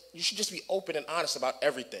should just be open and honest about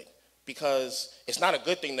everything, because it's not a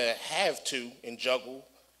good thing to have to and juggle,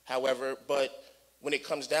 however, but when it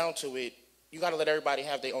comes down to it, you got to let everybody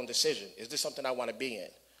have their own decision. Is this something I want to be in?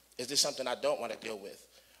 Is this something I don't want to deal with?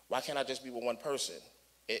 Why can't I just be with one person?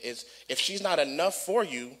 If she's not enough for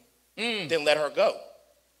you, then let her go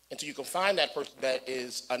until you can find that person that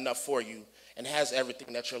is enough for you and has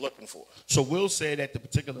everything that you're looking for. So Will said at the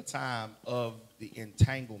particular time of the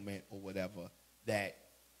entanglement or whatever that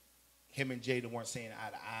him and Jada weren't saying eye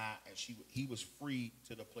to eye, and he was free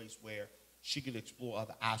to the place where she could explore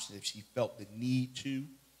other options if she felt the need to.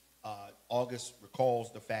 August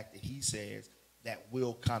recalls the fact that he says that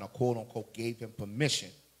Will kind of quote unquote gave him permission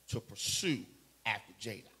to pursue after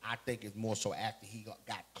Jada. I think it's more so after he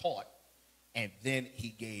got caught, and then he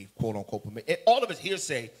gave quote unquote permission. All of it's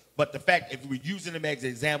hearsay, but the fact, if we're using him as an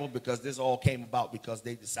example, because this all came about because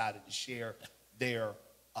they decided to share their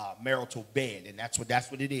marital bed, and that's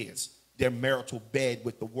what it is. Their marital bed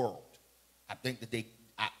with the world. I think that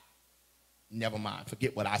never mind,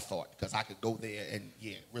 forget what I thought, because I could go there and,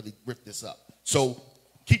 really rip this up. So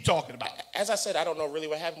keep talking about it. As I said, I don't know really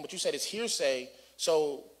what happened, but you said it's hearsay.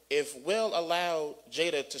 So if Will allowed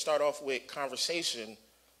Jada to start off with conversation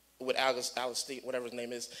with Alice, whatever his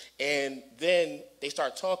name is, and then they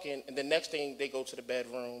start talking, and the next thing they go to the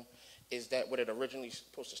bedroom, is that what it originally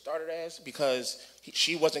supposed to start it as? Because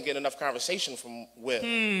she wasn't getting enough conversation from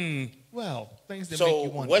Will. Well, things that so make you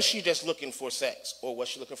wonder. Was she just looking for sex, or was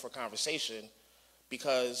she looking for conversation?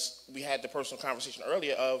 Because we had the personal conversation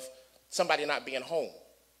earlier of somebody not being home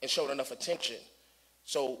and showing enough attention.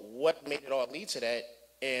 So what made it all lead to that?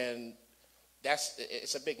 And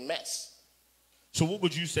it's a big mess. So what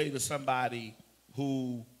would you say to somebody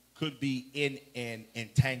who could be in an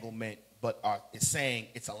entanglement but is saying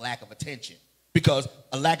it's a lack of attention? Because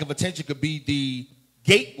a lack of attention could be the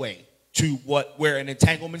gateway to where an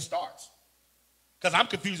entanglement starts. Because I'm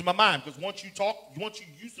confused in my mind. Because once you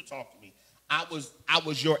used to talk to me, I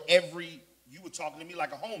was your you were talking to me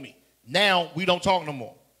like a homie. Now we don't talk no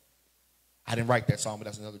more. I didn't write that song, but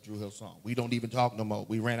that's another Dru Hill song. We don't even talk no more.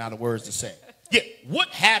 We ran out of words to say. Yeah, what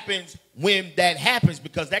happens when that happens?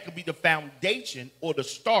 Because that could be the foundation or the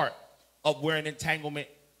start of where an entanglement,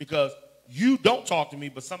 because you don't talk to me,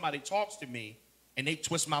 but somebody talks to me, and they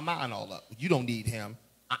twist my mind all up. You don't need him.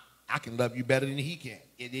 I can love you better than he can.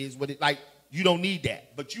 It is what it, like, you don't need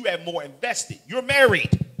that. But you have more invested. You're married.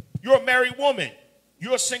 You're a married woman.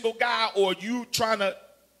 You're a single guy, or you trying to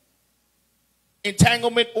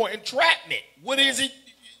entanglement or entrapment. What is it?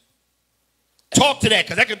 Talk to that,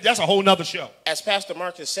 because that's a whole nother show. As Pastor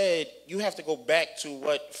Marcus said, you have to go back to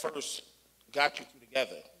what first got you two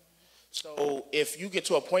together. So if you get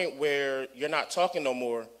to a point where you're not talking no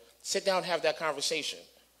more, sit down and have that conversation.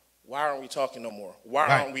 Why aren't we talking no more? Why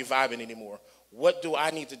aren't we vibing anymore? What do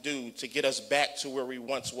I need to do to get us back to where we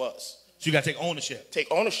once was? So you got to take ownership.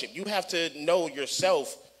 Take ownership. You have to know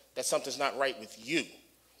yourself that something's not right with you.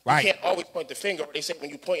 Right. You can't always point the finger. They say when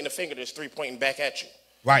you point the finger, there's three pointing back at you.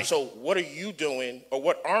 Right. So what are you doing, or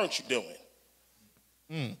what aren't you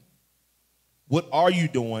doing? What are you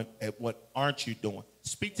doing and what aren't you doing?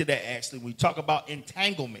 Speak to that, Ashley. When we talk about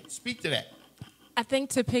entanglement, speak to that. I think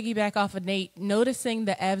to piggyback off of Nate, noticing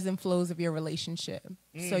the ebbs and flows of your relationship.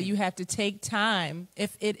 So you have to take time,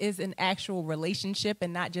 if it is an actual relationship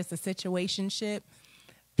and not just a situationship.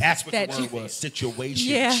 That's what the word was,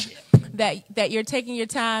 situationship. Yeah, that you're taking your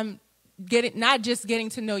time, not just getting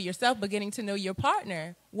to know yourself, but getting to know your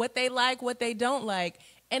partner, what they like, what they don't like.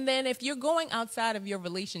 And then if you're going outside of your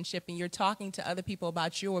relationship and you're talking to other people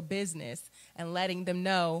about your business and letting them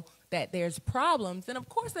know that there's problems, then of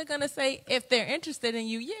course they're going to say, if they're interested in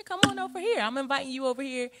you, yeah, come on over here. I'm inviting you over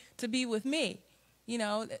here to be with me. You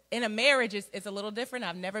know, in a marriage, it's a little different.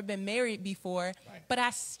 I've never been married before, but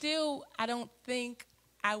I don't think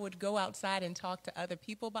I would go outside and talk to other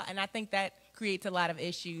people about, and I think that creates a lot of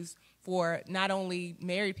issues for not only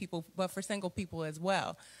married people, but for single people as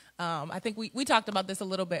well. I think we talked about this a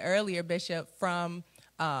little bit earlier, Bishop, from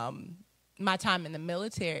my time in the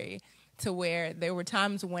military, to where there were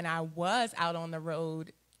times when I was out on the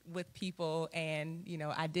road with people, and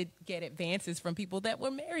I did get advances from people that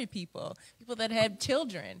were married people that had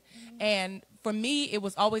children. And for me, it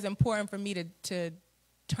was always important for me to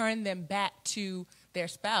turn them back to their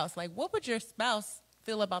spouse. Like, what would your spouse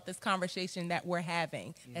feel about this conversation that we're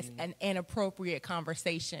having? That's an inappropriate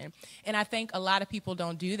conversation. And I think a lot of people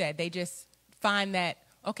don't do that. They just find that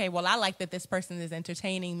okay, well, I like that this person is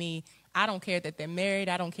entertaining me. I don't care that they're married.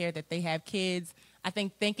 I don't care that they have kids. I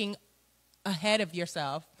think thinking ahead of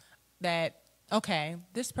yourself that, okay,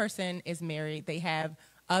 this person is married. They have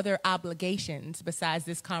other obligations besides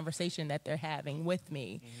this conversation that they're having with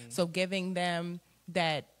me. So giving them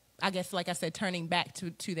that, I guess, like I said, turning back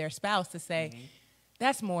to their spouse to say,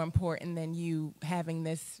 that's more important than you having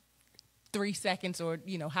this 3 seconds or,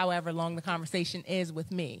 however long the conversation is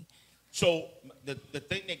with me. So the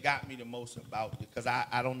thing that got me the most about it, because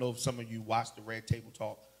I don't know if some of you watched the Red Table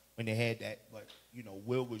Talk when they had that, but,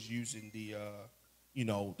 Will was using the,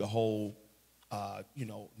 the whole,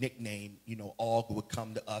 nickname, Og would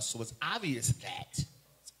come to us. So it's obvious that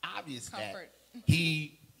Comfort.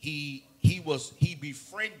 he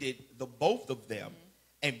befriended the both of them,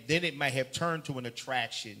 and then it might have turned to an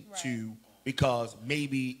attraction because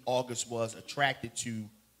maybe August was attracted to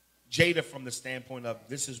Jada from the standpoint of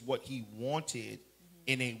this is what he wanted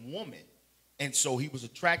in a woman. And so he was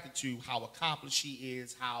attracted to how accomplished she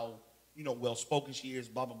is, how, well-spoken she is,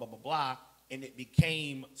 blah, blah, blah, blah, blah. And it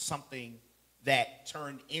became something that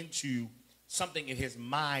turned into something in his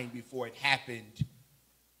mind before it happened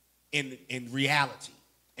in reality.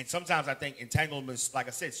 And sometimes I think entanglements, like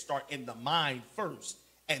I said, start in the mind first,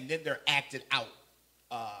 and then they're acted out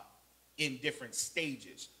in different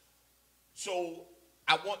stages. So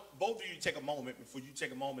I want both of you to take a moment before you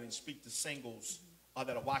take a moment and speak to singles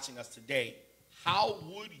that are watching us today. How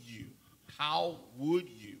would you,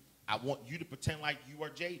 I want you to pretend like you are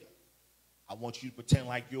Jada. I want you to pretend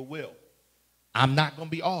like you're Will. I'm not going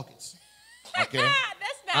to be August. Okay?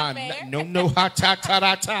 That's not fair. No, hot.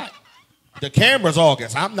 The camera's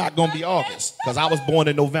August. I'm not going to be August because I was born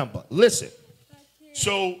in November. Listen.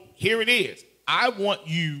 So here it is. I want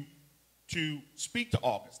you to speak to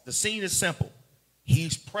August. The scene is simple.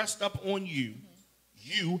 He's pressed up on you.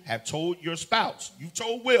 You have told your spouse. You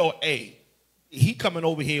told Will, hey, he coming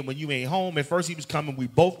over here when you ain't home. At first he was coming. We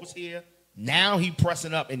both was here. Now he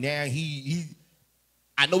pressing up, and now he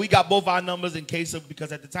I know he got both our numbers in case of,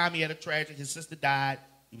 because at the time he had a tragedy. His sister died.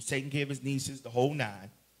 He was taking care of his nieces, the whole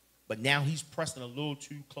nine. But now he's pressing a little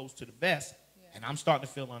too close to the vest, and I'm starting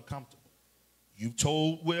to feel uncomfortable. You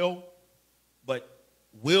told Will, but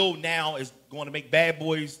Will now is going to make Bad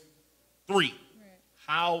Boys 3. Right.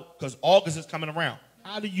 How? Because August is coming around.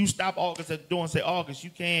 How do you stop August at the door and say, August, you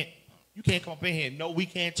can't come up in here. No, we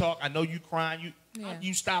can't talk. I know you crying. How do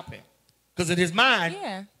you stop him? Because in his mind,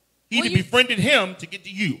 he befriended him to get to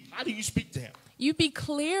you. How do you speak to him? You be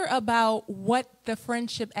clear about what the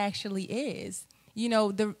friendship actually is.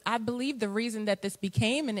 I believe the reason that this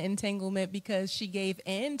became an entanglement because she gave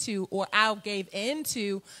into, or I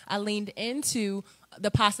leaned into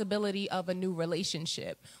the possibility of a new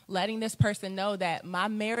relationship. Letting this person know that my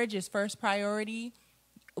marriage is first priority.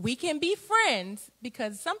 We can be friends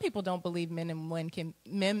because some people don't believe men and women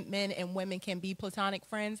can be platonic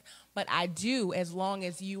friends, but I do as long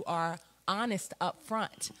as you are honest up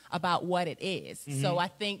front about what it is. So I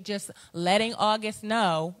think just letting August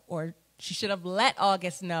know, or she should have let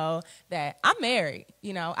August know that I'm married.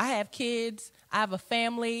 I have kids. I have a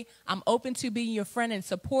family. I'm open to being your friend and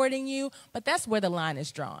supporting you, but that's where the line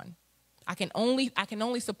is drawn. I can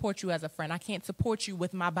only support you as a friend. I can't support you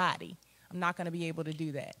with my body. I'm not going to be able to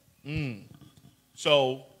do that.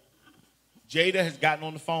 So Jada has gotten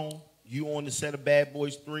on the phone. You on the set of Bad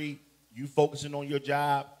Boys 3. You focusing on your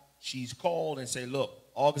job. She's called and say, look,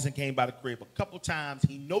 August came by the crib a couple times.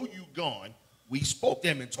 He know you gone. We spoke to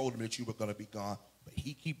him and told him that you were going to be gone, but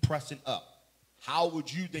he keep pressing up. How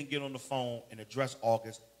would you then get on the phone and address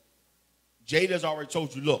August? Jada's already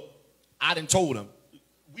told you, look, I done told him,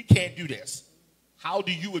 we can't do this. How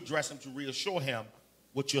do you address him to reassure him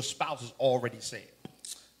what your spouse has already said?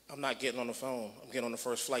 I'm not getting on the phone. I'm getting on the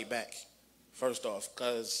first flight back, first off,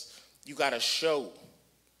 because you got to show.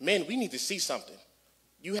 Men, we need to see something.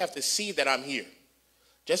 You have to see that I'm here.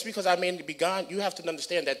 Just because I may be gone, you have to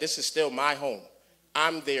understand that this is still my home.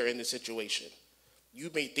 I'm there in the situation.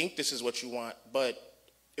 You may think this is what you want, but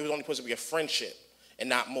it was only supposed to be a friendship and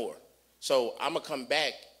not more. So I'm going to come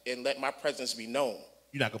back and let my presence be known.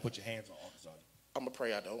 You're not going to put your hands on August, are you? I'm going to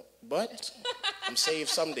pray I don't. But I'm saved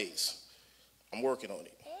some days. I'm working on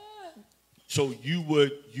it. So you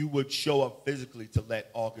would show up physically to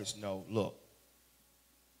let August know, look,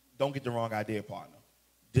 don't get the wrong idea, partner.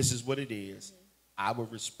 This is what it is. I would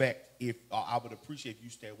I would appreciate if you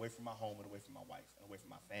stay away from my home and away from my wife and away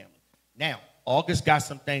from my family. Now, August got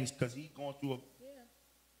some things because he's going through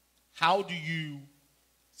How do you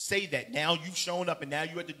say that? Now you've shown up and now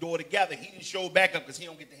you're at the door together. He didn't show back up because he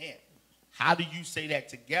don't get the hint. How do you say that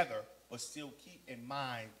together but still keep in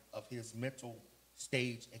mind of his mental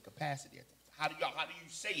stage and capacity at the time? How do you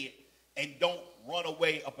say it and don't run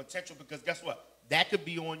away a potential? Because guess what? That could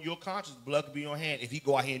be on your conscience. Blood could be on your hand if he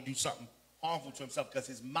go out here and do something harmful to himself because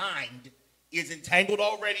his mind is entangled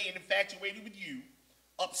already and infatuated with you,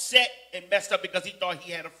 upset and messed up because he thought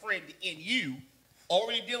he had a friend in you,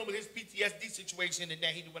 already dealing with his PTSD situation, and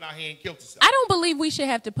then he went out here and killed himself. I don't believe we should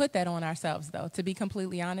have to put that on ourselves, though, to be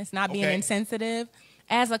completely honest, not being insensitive.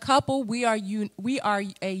 As a couple, we are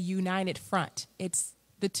a united front. It's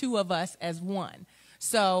the two of us as one.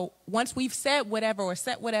 So once we've said whatever or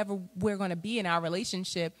set whatever we're going to be in our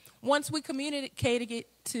relationship, once we communicated it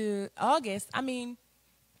to August, I mean,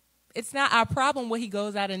 it's not our problem what he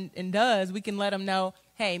goes out and does. We can let him know,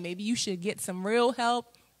 hey, maybe you should get some real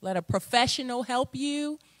help, let a professional help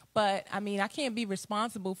you. But, I mean, I can't be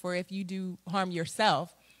responsible for if you do harm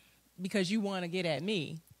yourself because you want to get at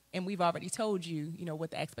me. And we've already told you, you know,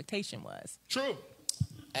 what the expectation was. True.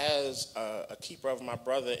 As a keeper of my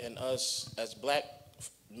brother and us as black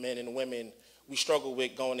men and women, we struggle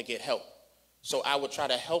with going to get help. So I would try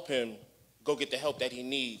to help him go get the help that he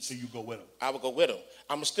needs. So you go with him? I would go with him.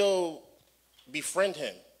 I'm going to still befriend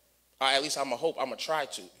him. Or at least I'm going to try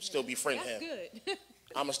to still befriend him. That's good.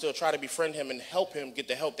 I'm going to still try to befriend him and help him get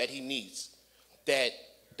the help that he needs. That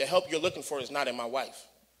the help you're looking for is not in my wife.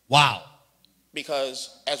 Wow.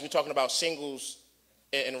 Because as we're talking about singles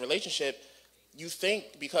in a relationship, you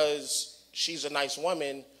think because she's a nice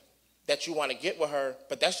woman that you want to get with her,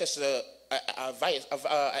 but that's just an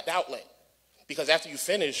outlet. Because after you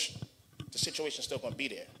finish, the situation's still going to be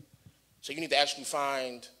there. So you need to actually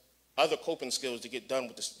find other coping skills to get done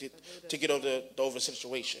with this, to get over the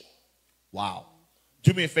situation. Wow.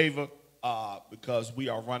 Do me a favor, because we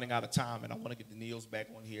are running out of time, and I want to get the Neils back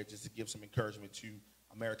on here just to give some encouragement to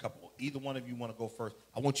a married couple. Either one of you want to go first.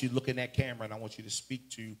 I want you to look in that camera, and I want you to speak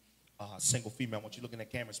to a single female. I want you to look in that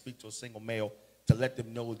camera and speak to a single male to let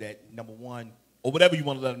them know that, number one, or whatever you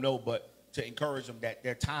want to let them know, but to encourage them that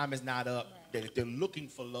their time is not up, that if they're looking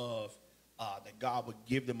for love, that God would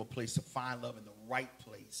give them a place to find love in the right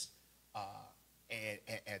place, and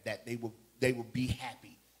that they will be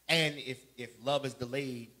happy. And if love is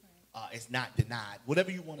delayed, it's not denied.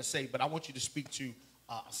 Whatever you want to say, but I want you to speak to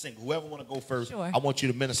a single. Whoever want to go first, Sure. I want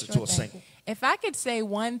you to minister to a single. If I could say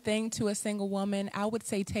one thing to a single woman, I would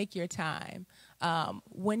say take your time.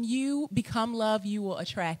 When you become love, you will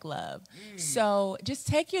attract love. So just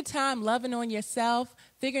take your time loving on yourself,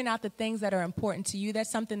 figuring out the things that are important to you.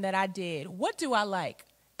 That's something that I did. What do I like?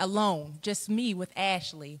 Alone, just me with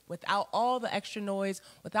Ashley, without all the extra noise,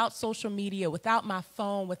 without social media, without my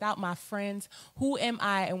phone, without my friends. Who am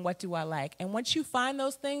I and what do I like? And once you find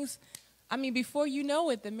those things, I mean, before you know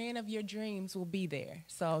it, the man of your dreams will be there.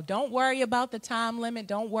 So don't worry about the time limit.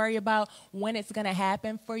 Don't worry about when it's going to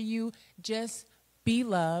happen for you. Just be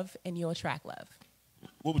love and you'll attract love.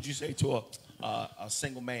 What would you say to a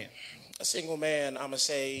single man? A single man, I'm going to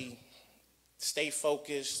say, stay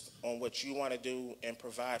focused on what you want to do and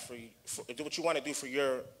provide do what you want to do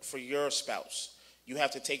for your spouse. You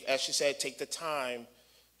have to take, as she said, take the time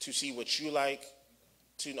to see what you like,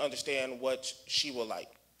 to understand what she will like.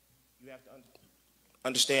 You have to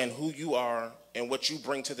understand who you are and what you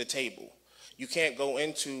bring to the table. You can't go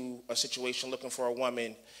into a situation looking for a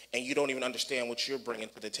woman and you don't even understand what you're bringing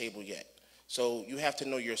to the table yet. So you have to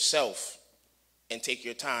know yourself and take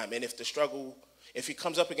your time. And if he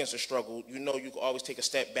comes up against a struggle, you know you can always take a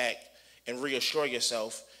step back and reassure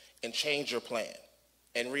yourself and change your plan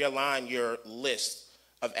and realign your list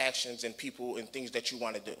of actions and people and things that you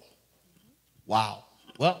want to do. Wow.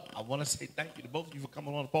 Well, I want to say thank you to both of you for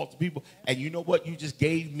coming on the Pulse of People. And you know what? You just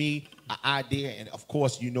gave me an idea. And, of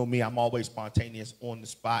course, you know me. I'm always spontaneous on the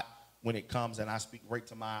spot when it comes. And I speak right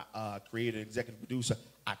to my creator, executive producer.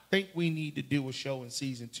 I think we need to do a show in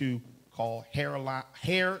season 2 called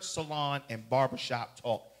Hair Salon and Barbershop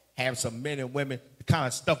Talk. Have some men and women, the kind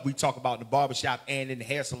of stuff we talk about in the barbershop and in the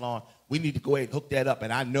hair salon. We need to go ahead and hook that up.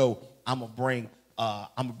 And I know I'm gonna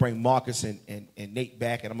bring Marcus and Nate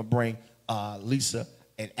back, and I'm gonna bring Lisa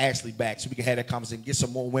and Ashley back so we can have that conversation. Get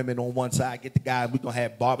some more women on one side. Get the guys. We're gonna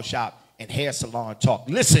have barbershop and hair salon talk.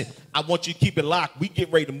 Listen, I want you to keep it locked. We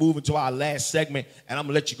get ready to move into our last segment, and I'm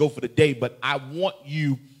gonna let you go for the day. But I want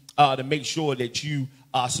you to make sure that you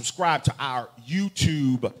subscribe to our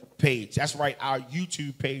YouTube page. That's right, our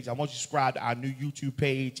YouTube page. I want you to subscribe to our new YouTube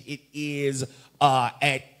page. It is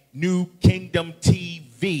at New Kingdom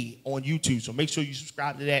TV on YouTube. So make sure you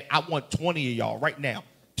subscribe to that. I want 20 of y'all right now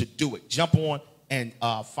to do it. Jump on and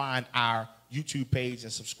find our YouTube page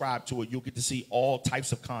and subscribe to it. You'll get to see all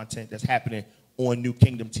types of content that's happening on New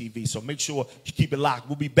Kingdom TV. So make sure you keep it locked.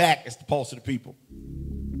 We'll be back. It's the Pulse of the People.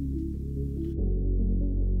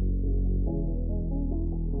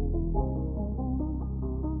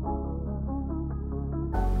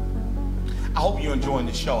 I hope you're enjoying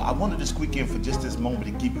the show. I wanted to squeak in for just this moment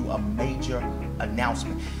to give you a major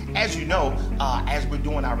announcement. As you know, as we're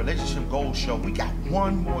doing our Relationship Goals show, we got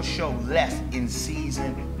one more show left in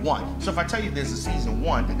season 1. So if I tell you there's a season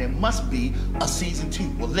 1, then there must be a season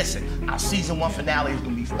 2. Well, listen, our season 1 finale is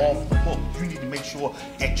going to be off the book. You need to make sure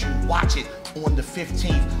that you watch it on the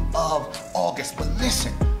 15th of August. But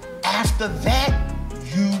listen, after that,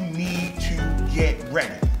 you need to get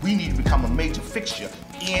ready. We need to become a major fixture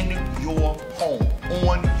in your home,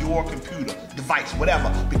 on your computer, device, whatever,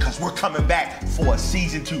 because we're coming back for a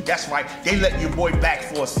season 2. That's right, they let your boy back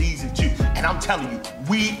for a season 2. And I'm telling you,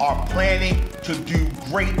 we are planning to do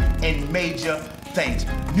great and major things.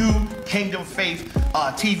 New Kingdom Faith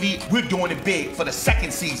TV, we're doing it big for the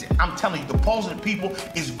 2nd season. I'm telling you, the Pulse of the People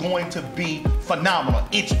is going to be phenomenal.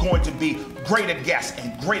 It's going to be greater guests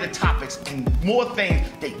and greater topics and more things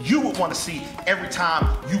that you would want to see every time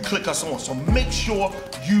you click us on. So make sure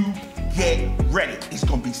you get ready. It's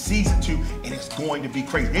going to be season 2 and it's going to be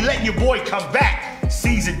crazy. They're letting your boy come back.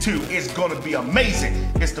 Season 2 is going to be amazing.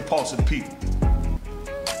 It's the Pulse of the People.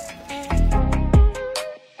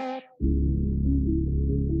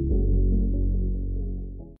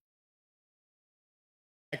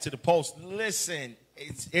 To the Pulse. Listen,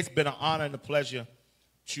 it's been an honor and a pleasure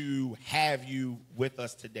to have you with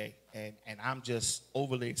us today, and I'm just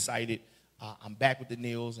overly excited. I'm back with the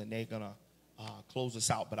Neils, and they're gonna close us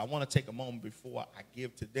out. But I want to take a moment before I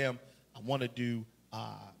give to them. I want to do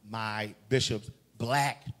my Bishop's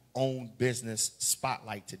Black-owned business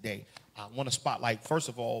spotlight today. I want to spotlight, first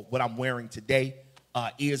of all, what I'm wearing today.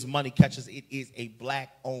 Is Money Catchers. It is a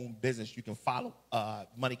Black-owned business. You can follow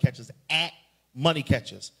Money Catchers at Money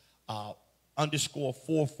Catchers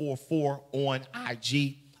 _444 on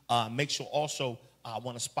IG. Make sure also I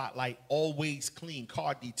want to spotlight Always Clean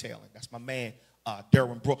Car Detailing. That's my man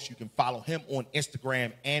Darren Brooks. You can follow him on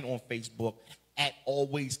Instagram and on Facebook at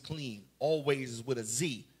Always Clean. Always is with a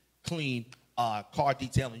Z. Clean Car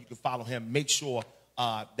Detailing. You can follow him. Make sure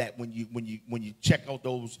that when you check out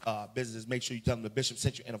those businesses, make sure you tell them the Bishop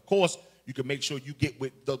sent you. And of course, you can make sure you get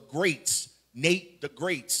with the greats, Nate the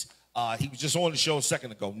Greats. He was just on the show a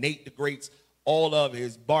second ago. Nate the Greats, all of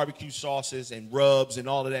his barbecue sauces and rubs and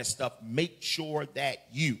all of that stuff. Make sure that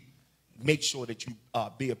you be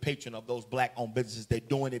a patron of those Black-owned businesses. They're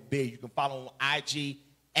doing it big. You can follow on IG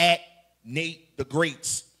at Nate the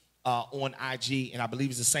Greats on IG, and I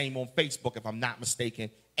believe it's the same on Facebook if I'm not mistaken.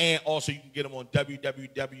 And also you can get them on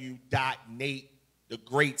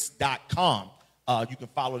www.natethegreats.com. You can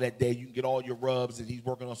follow that there. You can get all your rubs, and he's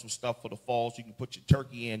working on some stuff for the fall, so you can put your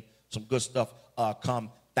turkey in. Some good stuff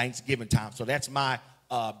come Thanksgiving time. So that's my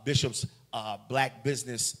Bishop's Black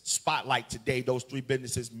Business Spotlight today. Those 3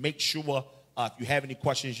 businesses. Make sure if you have any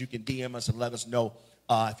questions, you can DM us and let us know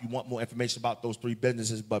if you want more information about those 3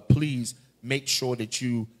 businesses. But please make sure that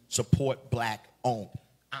you support Black-owned.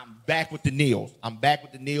 I'm back with the Neils.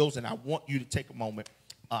 And I want you to take a moment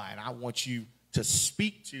and I want you to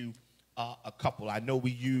speak to a couple. I know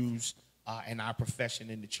we use in our profession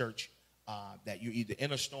in the church that you're either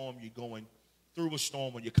in a storm, you're going through a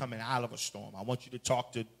storm, or you're coming out of a storm. I want you to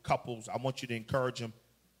talk to couples. I want you to encourage them.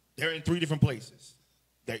 They're in 3 different places.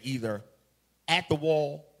 They're either at the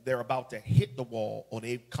wall, they're about to hit the wall, or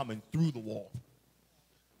they're coming through the wall.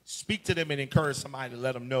 Speak to them and encourage somebody to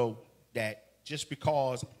let them know that just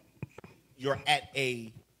because you're at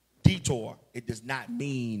a detour, it does not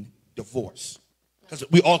mean divorce. Because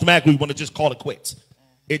we automatically want to just call it quits.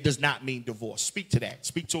 It does not mean divorce. Speak to that.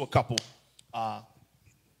 Speak to a couple.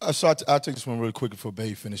 So I'll take this one really quick before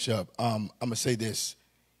Babe finish up. I'm going to say this.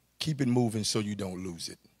 Keep it moving so you don't lose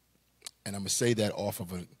it. And I'm going to say that off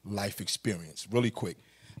of a life experience. Really quick.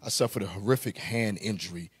 I suffered a horrific hand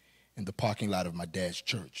injury in the parking lot of my dad's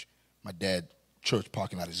church. My dad's church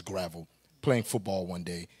parking lot is gravel. Playing football one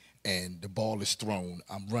day, and the ball is thrown.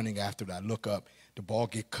 I'm running after it. I look up. The ball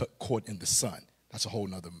get caught in the sun. That's a whole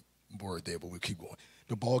nother word there, but we'll keep going.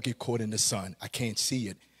 The ball get caught in the sun. I can't see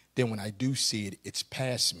it. Then when I do see it, it's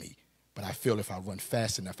past me. But I feel if I run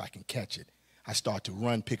fast enough, I can catch it. I start to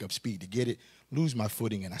run, pick up speed to get it, lose my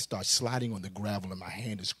footing, and I start sliding on the gravel, and my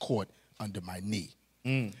hand is caught under my knee.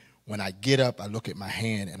 When I get up, I look at my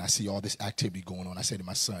hand, and I see all this activity going on. I say to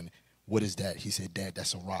my son, "What is that?" He said, "Dad,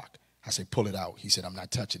 that's a rock." I say, "Pull it out." He said, "I'm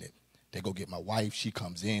not touching it." They go get my wife. She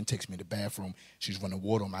comes in, takes me to the bathroom. She's running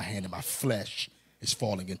water on my hand, and my flesh is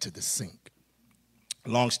falling into the sink.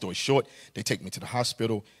 Long story short, they take me to the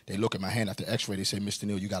hospital. They look at my hand after x-ray. They say, "Mr.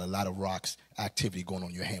 Neal, you got a lot of rocks activity going on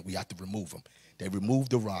in your hand. We have to remove them." They remove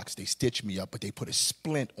the rocks. They stitch me up, but they put a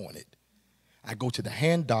splint on it. I go to the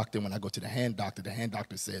hand doctor. When I go to the hand doctor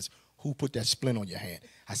says, who put that splint on your hand?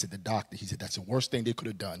 I said, the doctor. He said, that's the worst thing they could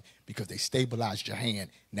have done because they stabilized your hand.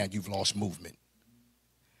 Now you've lost movement.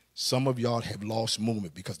 Some of y'all have lost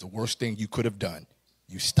movement because the worst thing you could have done,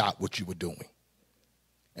 you stopped what you were doing.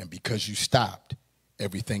 And because you stopped,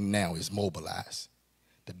 everything now is mobilized.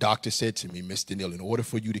 The doctor said to me, Mr. Neal, in order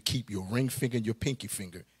for you to keep your ring finger and your pinky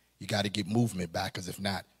finger, you got to get movement back, because if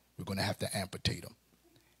not, we're going to have to amputate them.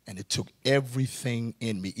 And it took everything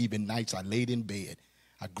in me. Even nights I laid in bed,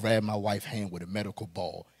 I grabbed my wife's hand with a medical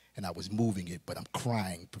ball, and I was moving it, but I'm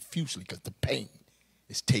crying profusely because the pain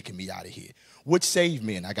is taking me out of here. What saved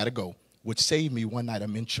me, and I got to go, what saved me, one night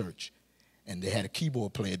I'm in church, and they had a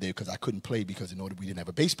keyboard player there because I couldn't play because we didn't have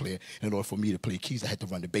a bass player. In order for me to play keys, I had to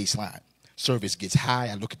run the bass line. Service gets high.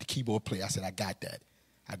 I look at the keyboard player. I said, I got that.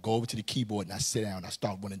 I go over to the keyboard, and I sit down, and I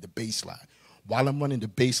start running the bass line. While I'm running the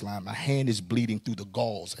bass line, my hand is bleeding through the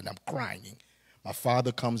galls, and I'm crying. My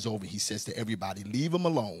father comes over. He says to everybody, leave him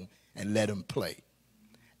alone and let him play.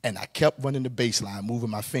 And I kept running the bass line, moving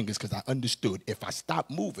my fingers, because I understood if I stop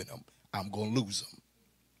moving them, I'm going to lose them.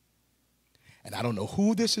 And I don't know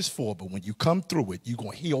who this is for, but when you come through it, you're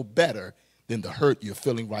going to heal better than the hurt you're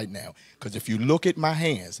feeling right now. Because if you look at my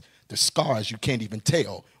hands, the scars, you can't even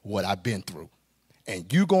tell what I've been through.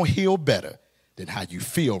 And you're going to heal better than how you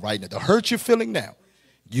feel right now. The hurt you're feeling now,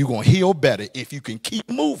 you're going to heal better if you can keep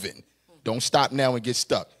moving. Don't stop now and get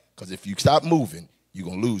stuck. Because if you stop moving, you're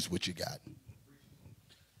going to lose what you got.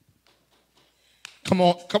 Come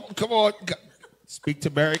on. Speak to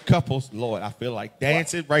married couples. Lord, I feel like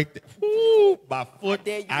dancing right there. Woo, my foot.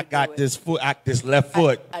 I got this foot, this left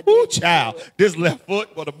foot. Woo, child. This left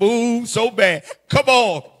foot want to move so bad. Come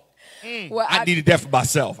on. Well, I needed that for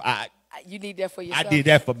myself. You need that for yourself? I did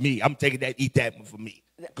that for me. I'm taking that, eat that one for me.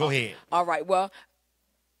 Go ahead. All right. Well,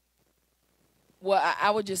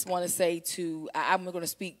 I would just want to say I'm going to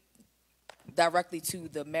speak directly to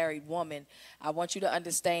the married woman. I want you to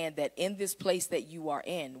understand that in this place that you are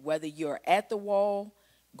in, whether you're at the wall,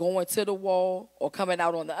 going to the wall, or coming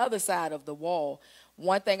out on the other side of the wall,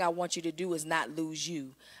 one thing I want you to do is not lose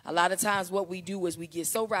you. A lot of times what we do is we get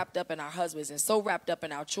so wrapped up in our husbands and so wrapped up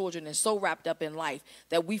in our children and so wrapped up in life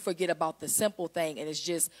that we forget about the simple thing, and it's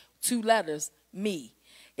just 2 letters, me.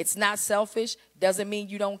 It's not selfish, doesn't mean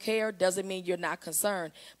you don't care, doesn't mean you're not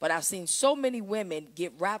concerned. But I've seen so many women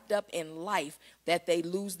get wrapped up in life that they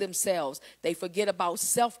lose themselves. They forget about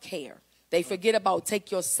self-care. They forget about take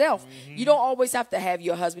yourself. You don't always have to have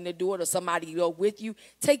your husband to do it or somebody to go with you.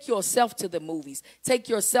 Take yourself to the movies. Take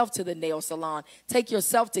yourself to the nail salon. Take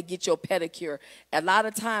yourself to get your pedicure. A lot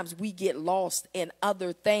of times we get lost in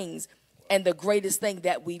other things, and the greatest thing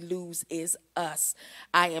that we lose is us.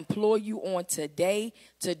 I implore you on today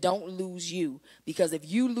to don't lose you, because if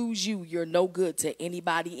you lose you, you're no good to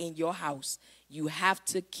anybody in your house. You have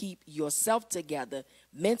to keep yourself together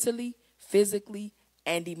mentally, physically,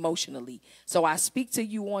 and emotionally. So I speak to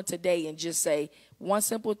you on today and just say one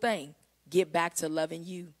simple thing: get back to loving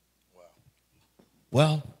you. Wow.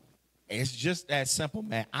 Well, it's just that simple,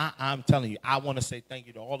 man. I'm telling you, I want to say thank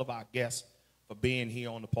you to all of our guests for being here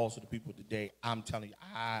on the Pulse of the People today. I'm telling you,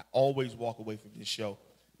 I always walk away from this show,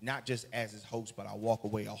 not just as its host, but I walk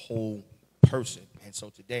away a whole person. And so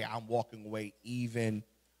today I'm walking away even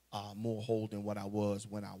more whole than what I was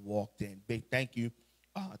when I walked in. Big thank you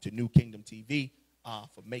to New Kingdom TV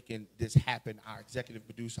for making this happen. Our executive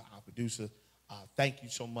producer, our producer, thank you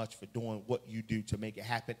so much for doing what you do to make it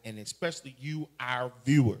happen. And especially you, our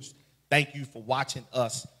viewers, thank you for watching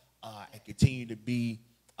us and continue to be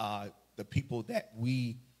the people that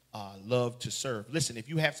we love to serve. Listen, if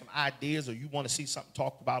you have some ideas or you want to see something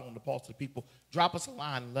talked about on the Pulse of the People, drop us a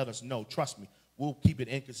line and let us know. Trust me, we'll keep it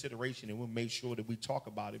in consideration and we'll make sure that we talk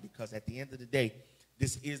about it, because at the end of the day,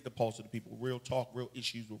 this is the Pulse of the People. Real talk, real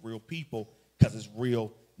issues with real people, because it's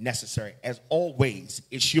real necessary. As always,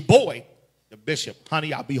 it's your boy, the Bishop.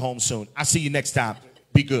 Honey, I'll be home soon. I'll see you next time.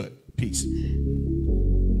 Be good. Peace.